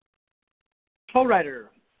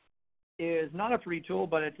 Co-Writer is not a free tool,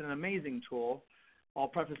 but it's an amazing tool. I'll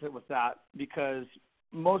preface it with that because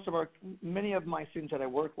many of my students that I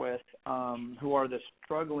work with who are the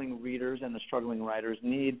struggling readers and the struggling writers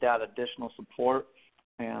need that additional support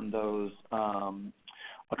and those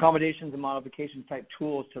accommodations and modifications type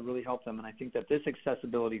tools to really help them. And I think that this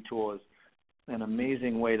accessibility tool is an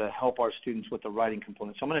amazing way to help our students with the writing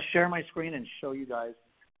component. So I'm going to share my screen and show you guys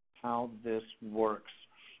how this works.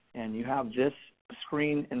 And you have this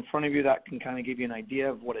screen in front of you that can kind of give you an idea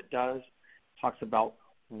of what it does. It talks about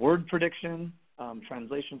word prediction,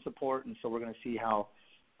 translation support, and so we're going to see how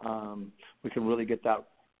we can really get that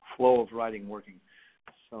flow of writing working.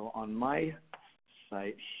 So on my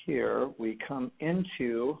site here, we come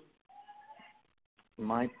into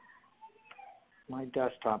my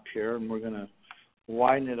desktop here, and we're going to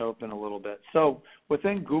widen it open a little bit. So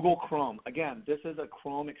within Google Chrome, again, this is a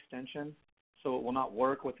Chrome extension, so it will not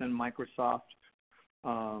work within Microsoft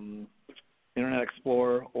Internet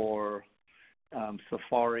Explorer or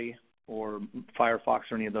Safari or Firefox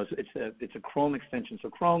or any of those. It's a Chrome extension. So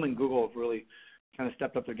Chrome and Google have really kind of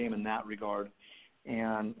stepped up their game in that regard.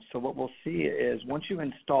 And so what we'll see is once you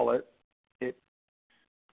install it, it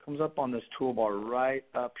comes up on this toolbar right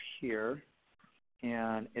up here,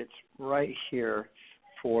 and it's right here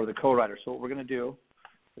for the Co-Writer. So what we're going to do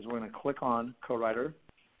is we're going to click on Co-Writer,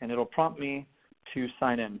 and it'll prompt me to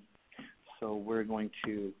sign in. So we're going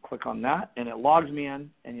to click on that, and it logs me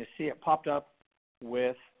in, and you see it popped up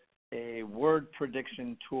with a word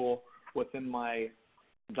prediction tool within my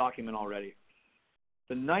document already.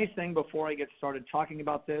 The nice thing before I get started talking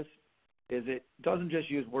about this is it doesn't just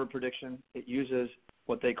use word prediction, it uses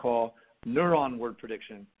what they call neuron word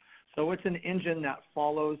prediction. So it's an engine that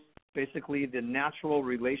follows basically the natural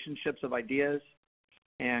relationships of ideas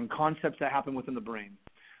and concepts that happen within the brain.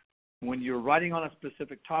 When you're writing on a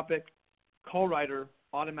specific topic, Co-Writer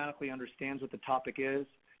automatically understands what the topic is,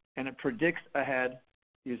 and it predicts ahead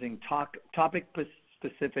using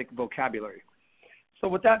topic-specific vocabulary. So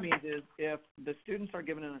what that means is if the students are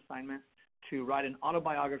given an assignment to write an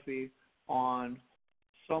autobiography on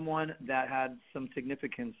someone that had some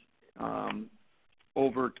significance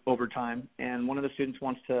over time, and one of the students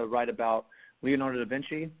wants to write about Leonardo da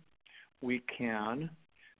Vinci, we can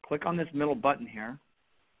click on this middle button here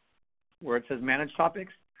where it says Manage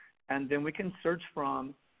Topics, and then we can search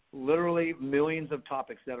from literally millions of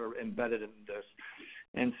topics that are embedded in this.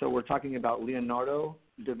 And so we're talking about Leonardo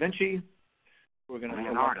da Vinci. We're going to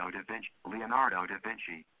Leonardo da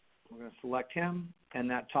Vinci. We're going to select him, and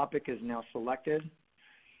that topic is now selected.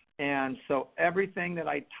 And so everything that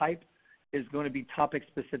I type is going to be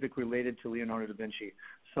topic-specific related to Leonardo da Vinci.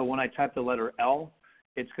 So when I type the letter L,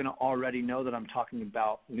 it's going to already know that I'm talking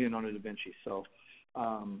about Leonardo da Vinci. So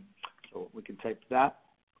we can type that.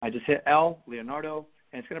 I just hit L, Leonardo,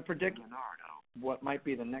 and it's going to predict what might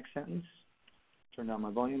be the next sentence. Turn down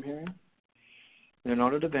my volume here.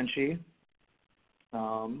 Leonardo da Vinci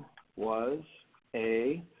was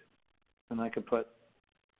a, and I could put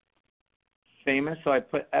famous, so I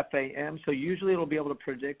put F-A-M. So usually it'll be able to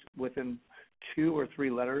predict within 2 or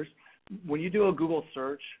 3 letters. When you do a Google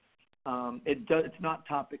search, it's not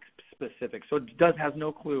topic specific, so it has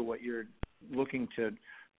no clue what you're looking to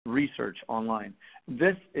research online.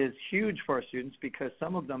 This is huge for our students because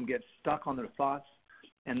some of them get stuck on their thoughts,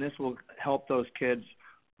 and this will help those kids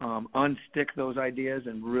unstick those ideas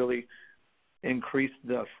and really increase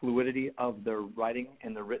the fluidity of their writing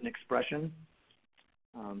and their written expression.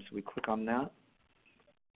 So we click on that.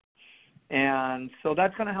 And so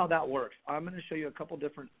that's kind of how that works. I'm going to show you a couple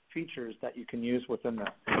different features that you can use within this.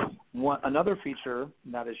 Another feature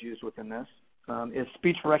that is used within this is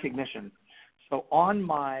speech recognition. So on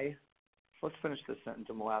my, let's finish this sentence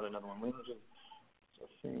and we'll add another one. So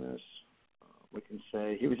famous, we can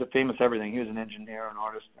say he was a famous everything. He was an engineer, an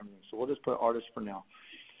artist, everything. So we'll just put artist for now.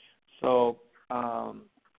 So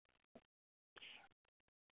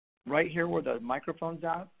right here where the microphone's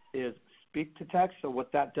at is speak to text. So what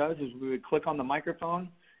that does is we would click on the microphone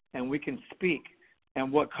and we can speak. And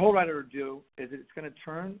what Co-Writer will do is it's going to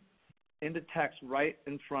turn into text right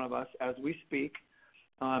in front of us as we speak.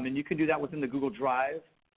 And you can do that within the Google Drive.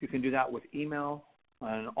 You can do that with email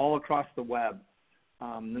and all across the web.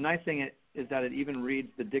 The nice thing is that it even reads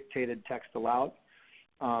the dictated text aloud.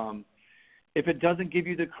 If it doesn't give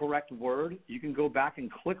you the correct word, you can go back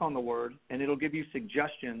and click on the word, and it'll give you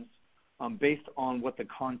suggestions based on what the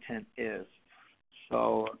content is.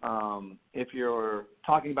 So if you're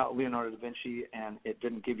talking about Leonardo da Vinci and it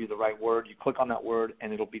didn't give you the right word, you click on that word,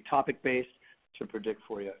 and it'll be topic-based to predict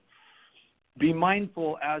for you. Be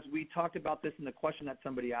mindful, as we talked about this in the question that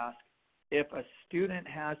somebody asked, if a student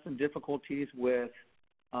has some difficulties with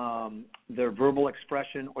their verbal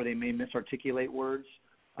expression or they may misarticulate words,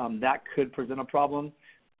 that could present a problem.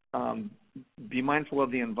 Be mindful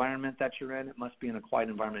of the environment that you're in. It must be in a quiet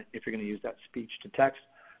environment if you're going to use that speech to text.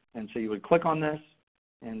 And so you would click on this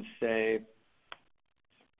and say,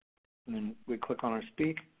 and then we click on our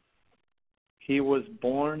speak. He was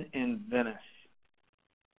born in Venice.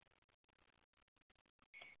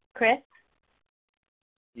 Chris?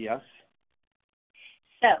 Yes.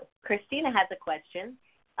 So Christina has a question.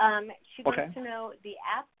 She wants to know the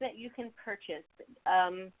app that you can purchase.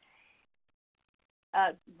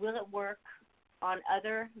 Will it work on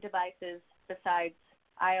other devices besides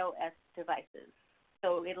iOS devices?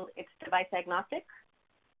 So it's device agnostic?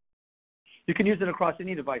 You can use it across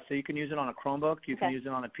any device. So you can use it on a Chromebook. You can use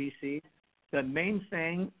it on a PC. The main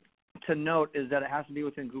thing to note is that it has to be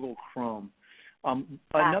within Google Chrome.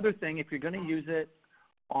 Another thing, if you're going to use it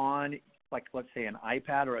on, like, let's say an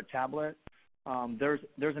iPad or a tablet, there's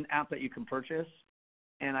an app that you can purchase,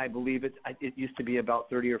 and I believe it used to be about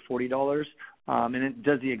 $30 or $40, and it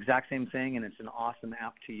does the exact same thing, and it's an awesome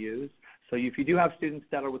app to use. So if you do have students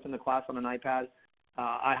that are within the class on an iPad,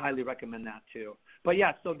 I highly recommend that too. But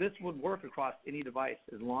yeah, so this would work across any device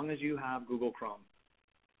as long as you have Google Chrome.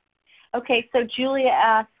 Okay, so Julia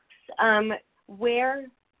asks how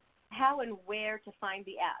and where to find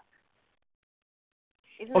the app.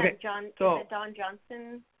 Isn't that Don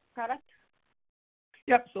Johnson product?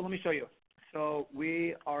 Yep, so let me show you. So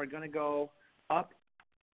we are going to go up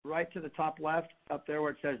right to the top left, up there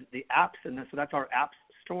where it says the apps, and so that's our apps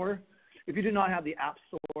store. If you do not have the app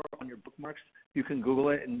store on your bookmarks, you can Google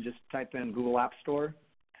it and just type in Google App Store.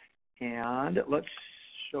 And let's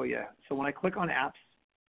show you. So when I click on apps,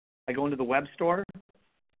 I go into the web store,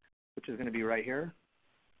 which is going to be right here.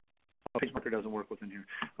 Oh, page marker doesn't work within here.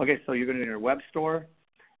 Okay, so you're going to go to your web store,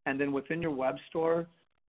 and then within your web store,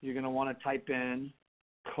 you're going to want to type in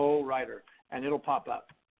Co-Writer, and it'll pop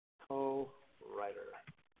up, Co-Writer.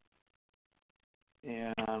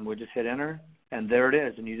 And we'll just hit enter, and there it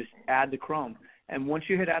is, and you just add to Chrome. And once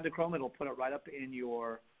you hit add to Chrome, it'll put it right up in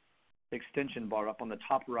your extension bar up on the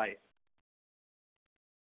top right.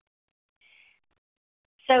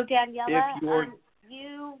 So Daniela,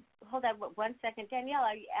 you hold on 1 second.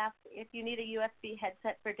 Daniela, you asked if you need a USB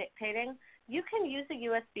headset for dictating. You can use a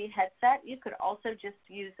USB headset. You could also just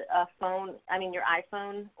use your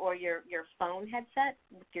iPhone or your phone headset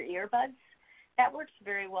with your earbuds. That works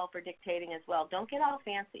very well for dictating as well. Don't get all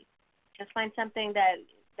fancy. Just find something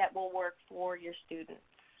that will work for your students.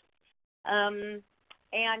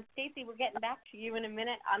 And Stacy, we're getting back to you in a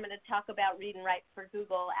minute. I'm going to talk about Read and Write for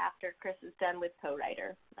Google after Chris is done with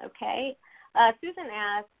Co-Writer. Okay? Susan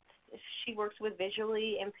asked, she works with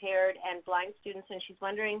visually impaired and blind students, and she's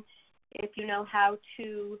wondering if you know how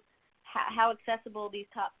accessible these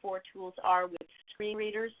top 4 tools are with screen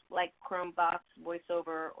readers like Chromebox,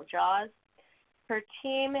 VoiceOver, or JAWS. Her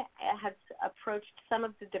team has approached some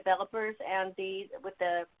of the developers and with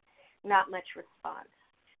the not much response.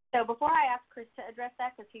 So before I ask Chris to address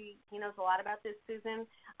that, because he knows a lot about this, Susan,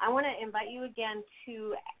 I want to invite you again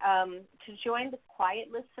to join the Quiet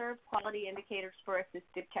listserv, Quality Indicators for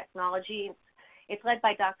Assistive Technology. It's led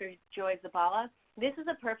by Dr. Joy Zabala. This is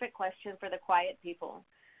a perfect question for the quiet people.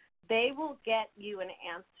 They will get you an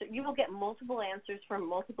answer. You will get multiple answers from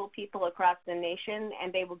multiple people across the nation,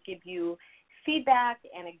 and they will give you feedback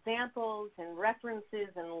and examples and references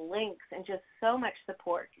and links and just so much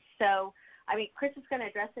support. So, I mean, Chris is going to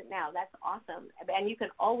address it now. That's awesome. And you can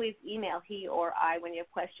always email he or I when you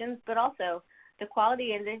have questions, but also the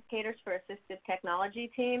Quality Indicators for Assistive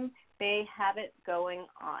Technology team, they have it going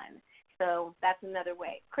on. So that's another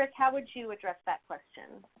way. Chris, how would you address that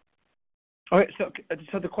question? Okay,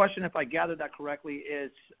 so the question, if I gather that correctly,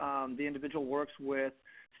 is the individual works with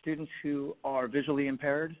students who are visually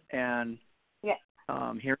impaired and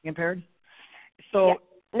hearing impaired? So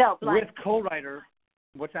no, blind. With Co-Writer,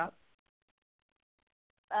 what's that?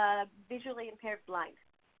 Visually impaired blind.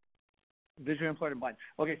 Visually impaired and blind.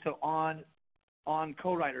 Okay, so on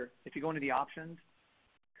Co-Writer, if you go into the options,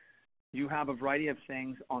 you have a variety of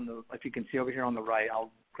things on the, if you can see over here on the right,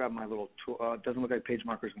 I'll grab my little tool. It doesn't look like page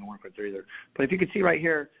marker is going to work right there either. But if you can see right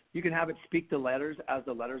here, you can have it speak the letters as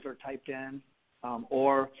the letters are typed in,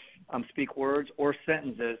 or speak words or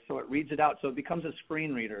sentences, so it reads it out. So it becomes a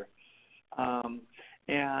screen reader.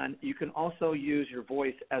 And you can also use your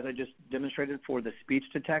voice, as I just demonstrated, for the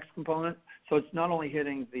speech-to-text component. So it's not only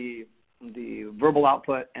hitting the verbal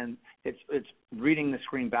output, and it's reading the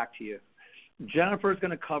screen back to you. Jennifer is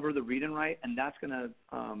going to cover the read and write, and that's going to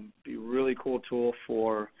be a really cool tool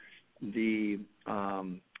for the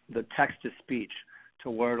text-to-speech, to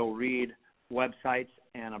where it'll read websites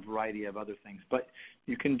and a variety of other things. But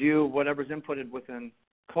you can do whatever's inputted within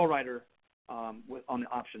Co-Writer on the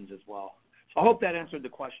options as well. So I hope that answered the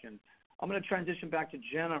question. I'm going to transition back to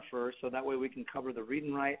Jennifer, so that way we can cover the read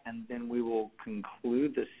and write, and then we will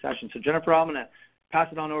conclude this session. So Jennifer, I'm going to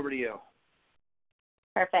pass it on over to you.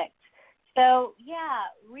 Perfect. So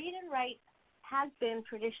read and write has been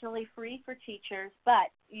traditionally free for teachers, but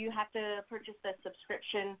you have to purchase the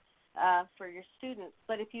subscription for your students.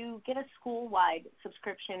 But if you get a school-wide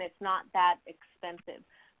subscription, it's not that expensive.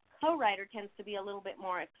 Co-Writer tends to be a little bit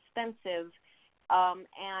more expensive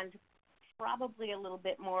and probably a little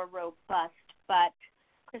bit more robust, but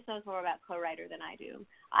Chris knows more about Co-Writer than I do.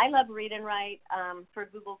 I love Read and Write for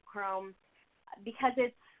Google Chrome because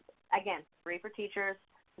it's, again, free for teachers,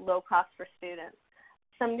 low cost for students.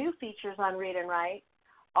 Some new features on Read and Write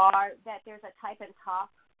are that there's a type and talk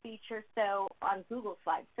feature on Google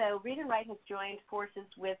Slides. So Read and Write has joined forces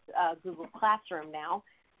with Google Classroom now,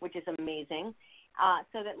 which is amazing.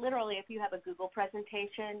 So that literally if you have a Google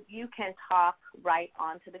presentation, you can talk right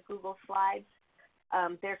onto the Google Slides.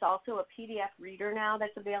 There's also a PDF reader now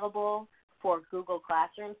that's available for Google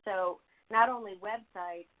Classroom. So not only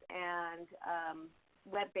websites and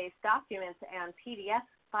web-based documents and PDF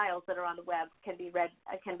files that are on the web can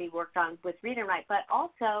be worked on with Read and Write, but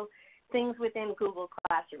also things within Google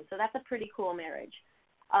Classroom. So that's a pretty cool marriage.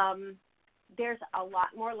 There's a lot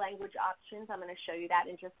more language options. I'm going to show you that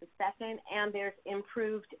in just a second. And there's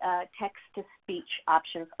improved text-to-speech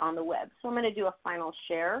options on the web. So I'm going to do a final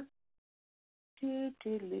share. And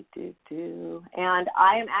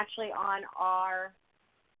I am actually on our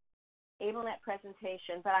AbleNet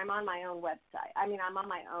presentation, but I'm on my own website. I'm on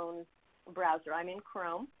my own browser. I'm in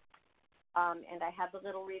Chrome, and I have the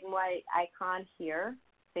little Read and Write icon here.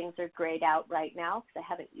 Things are grayed out right now because I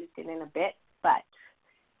haven't used it in a bit, but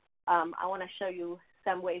I want to show you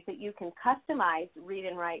some ways that you can customize Read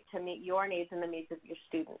and Write to meet your needs and the needs of your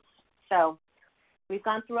students. So we've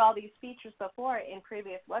gone through all these features before in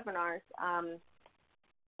previous webinars,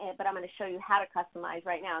 but I'm going to show you how to customize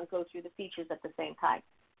right now and go through the features at the same time.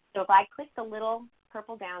 So if I click the little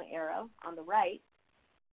purple down arrow on the right,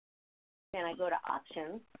 and I go to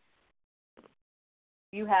Options,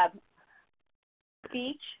 you have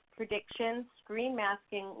Speech, Prediction, Screen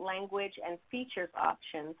Masking, Language, and Features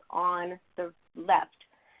options on the left.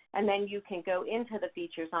 And then you can go into the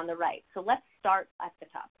features on the right. So let's start at the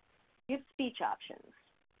top. You have Speech options.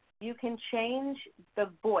 you can change the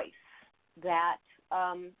voice that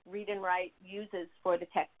Read and Write uses for the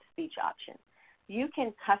text-to-speech option. You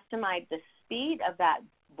can customize the speed of that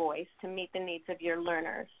voice to meet the needs of your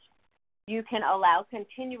learners. You can allow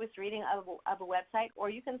continuous reading of a website, or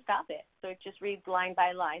you can stop it, so it just reads line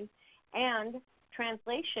by line. And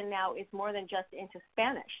translation now is more than just into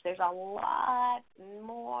Spanish. There's a lot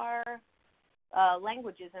more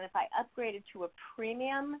languages, and if I upgraded to a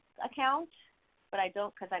premium account, but I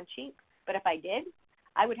don't because I'm cheap, but if I did,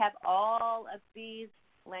 I would have all of these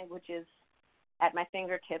languages at my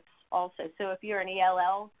fingertips also. So if you're an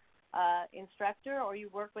ELL instructor, or you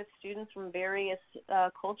work with students from various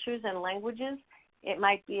cultures and languages, it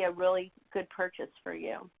might be a really good purchase for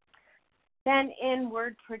you. Then in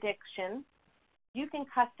word prediction, you can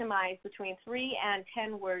customize between 3 and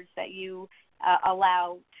 10 words that you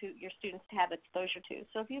allow to your students to have exposure to.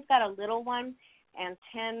 So if you've got a little one and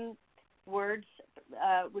 10 words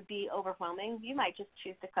would be overwhelming, you might just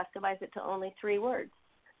choose to customize it to only 3 words.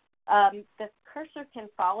 The cursor can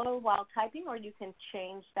follow while typing, or you can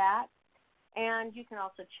change that. And you can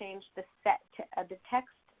also change the the text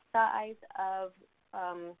size of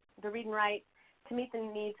the Read and Write to meet the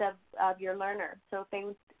needs of your learner. So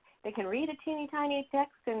if they can read a teeny tiny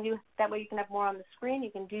text, and that way you can have more on the screen,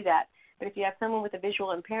 you can do that. But if you have someone with a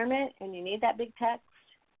visual impairment and you need that big text,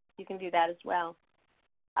 you can do that as well.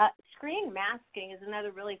 Screen masking is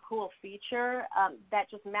another really cool feature that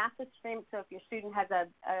just masks the screen. So if your student has a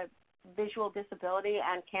visual disability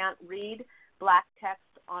and can't read black text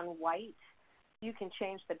on white, you can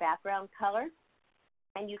change the background color,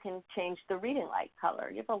 and you can change the reading light color.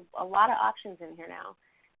 You have a lot of options in here now.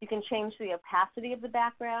 You can change the opacity of the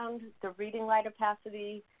background, the reading light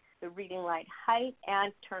opacity, the reading light height,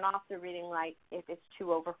 and turn off the reading light if it's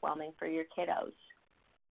too overwhelming for your kiddos.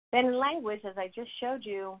 Then in language, as I just showed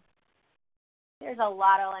you, there's a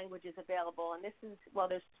lot of languages available, and this is, well,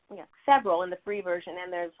 there's several in the free version,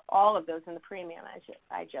 and there's all of those in the premium, as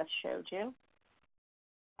I just showed you.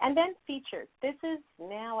 And then features. This is,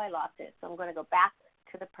 now I lost it, so I'm going to go back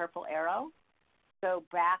to the purple arrow, go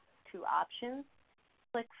back to options,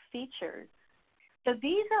 click features. So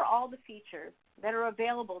these are all the features that are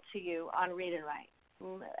available to you on Read and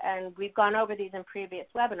Write. And we've gone over these in previous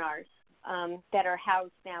webinars that are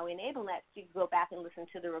housed now in AbleNet, so you can go back and listen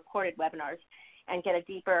to the recorded webinars and get a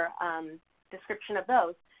deeper description of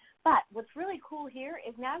those. But what's really cool here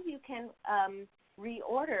is now you can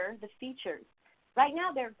reorder the features. Right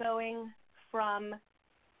now they're going from,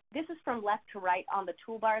 this is from left to right on the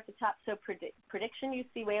toolbar at the top. So prediction you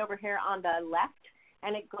see way over here on the left,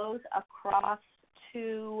 and it goes across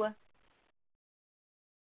to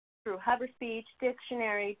through hover speech,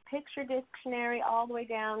 dictionary, picture dictionary, all the way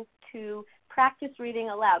down to practice reading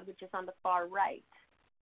aloud, which is on the far right.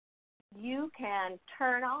 You can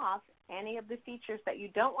turn off any of the features that you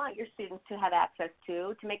don't want your students to have access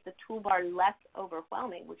to make the toolbar less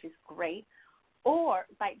overwhelming, which is great, or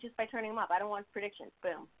just by turning them off. I don't want predictions.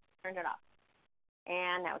 Boom, turned it off.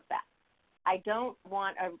 And now it's back. I don't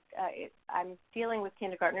want I'm dealing with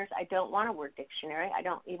kindergartners. I don't want a word dictionary. I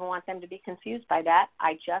don't even want them to be confused by that.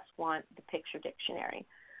 I just want the picture dictionary.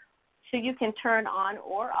 So you can turn on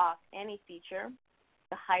or off any feature,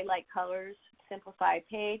 the highlight colors, simplify a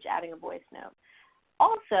page, adding a voice note.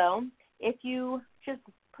 Also, if you just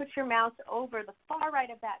put your mouse over the far right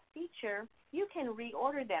of that feature, you can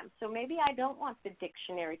reorder them. So maybe I don't want the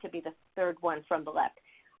dictionary to be the third one from the left.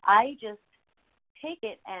 I just take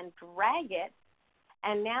it and drag it,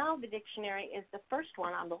 and now the dictionary is the first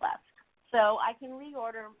one on the left. So I can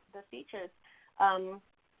reorder the features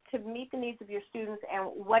to meet the needs of your students and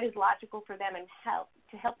what is logical for them, and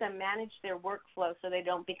to help them manage their workflow so they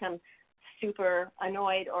don't become super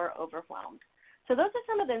annoyed or overwhelmed. So those are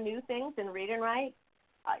some of the new things in Read and Write.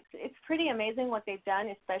 It's pretty amazing what they've done,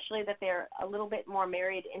 especially that they're a little bit more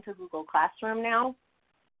married into Google Classroom now.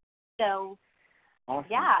 So, awesome.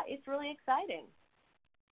 Yeah, it's really exciting.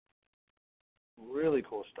 Really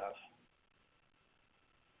cool stuff.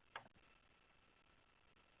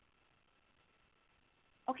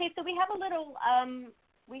 Okay, so we have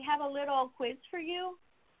a little quiz for you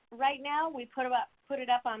right now. We put it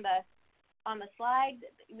up on the slide.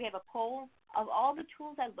 We have a poll of all the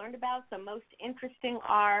tools I learned about. The most interesting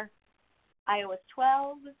are iOS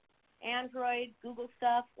 12, Android, Google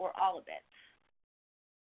stuff, or all of it.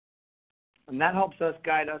 And that helps us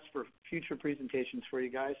guide us for future presentations for you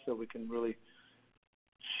guys, so we can really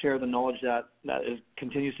share the knowledge that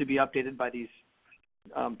continues to be updated by these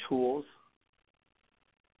tools.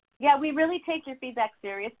 Yeah, we really take your feedback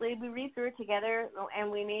seriously. We read through it together,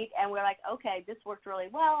 and we meet, and we're like, okay, this worked really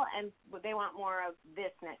well, and they want more of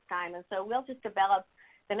this next time. And so we'll just develop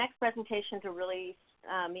the next presentation to really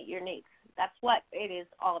meet your needs. That's what it is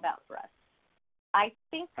all about for us. I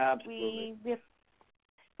think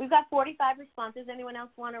we've got 45 responses. Anyone else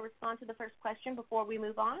want to respond to the first question before we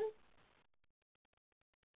move on?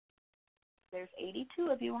 There's 82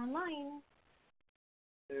 of you online.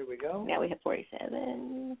 There we go. Now we have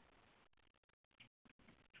 47.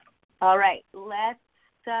 All right, let's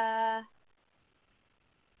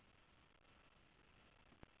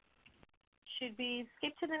should we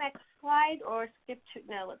skip to the next slide or let's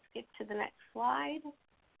skip to the next slide.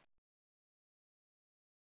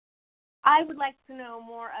 I would like to know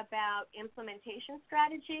more about implementation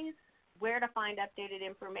strategies, where to find updated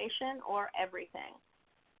information, or everything.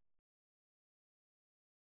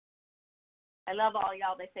 I love all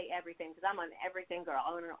y'all that say everything because I'm an everything girl.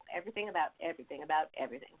 I want to know everything about everything about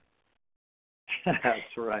everything.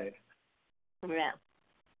 That's right. Yeah.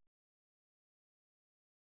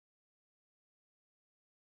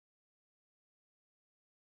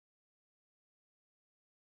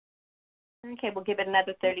 Okay, we'll give it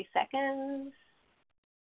another 30 seconds.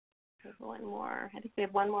 There's one more. I think we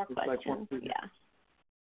have one more question. Yeah.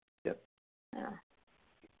 Yep. Yeah.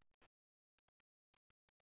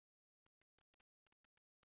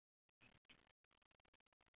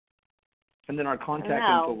 And then our contact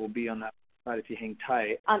info will be on that side if you hang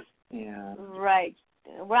tight. Right.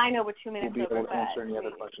 Well, I know we're 2 minutes over. We'll be able over. to answer any other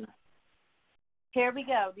questions. Here we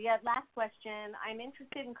go. The last question. I'm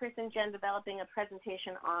interested in Chris and Jen developing a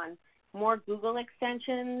presentation on more Google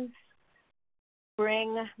extensions,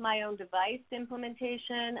 bring my own device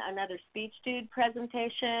implementation, another speech dude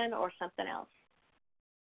presentation, or something else.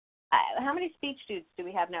 How many speech dudes do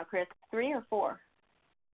we have now, Chris? 3 or 4?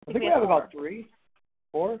 I think we have about 3.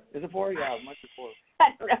 4? Is it 4? Yeah, it might be 4. I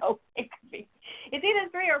don't know. It could be. It's either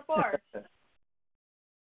 3 or 4.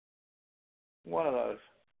 One of those.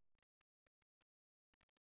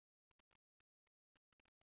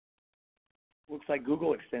 Looks like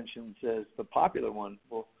Google extensions is the popular one.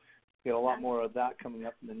 We'll get a lot more of that coming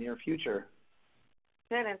up in the near future.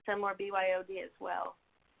 Good, and some more BYOD as well.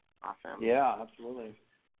 Awesome. Yeah, absolutely.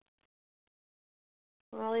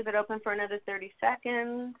 We'll leave it open for another 30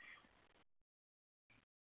 seconds.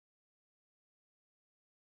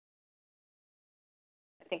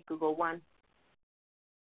 I think Google won.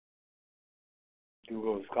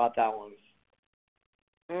 Google's got that one.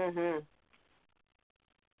 Mhm.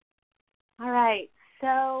 All right.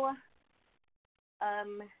 So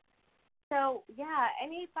yeah.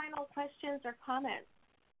 Any final questions or comments?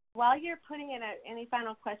 While you're putting in any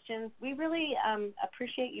final questions, we really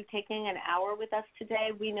appreciate you taking an hour with us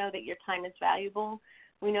today. We know that your time is valuable.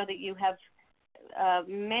 We know that you have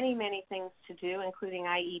many, many things to do, including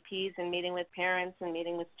IEPs and meeting with parents and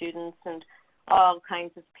meeting with students and all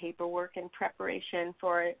kinds of paperwork and preparation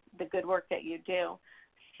for the good work that you do.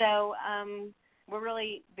 So we're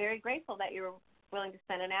really very grateful that you're willing to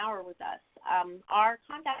spend an hour with us. Our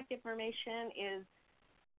contact information is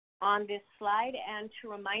on this slide, and to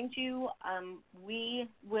remind you, we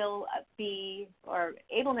will be, or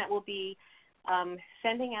AbleNet will be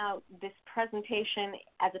sending out this presentation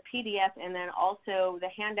as a PDF, and then also the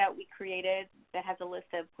handout we created that has a list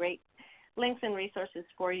of great links and resources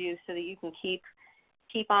for you so that you can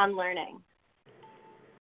keep on learning.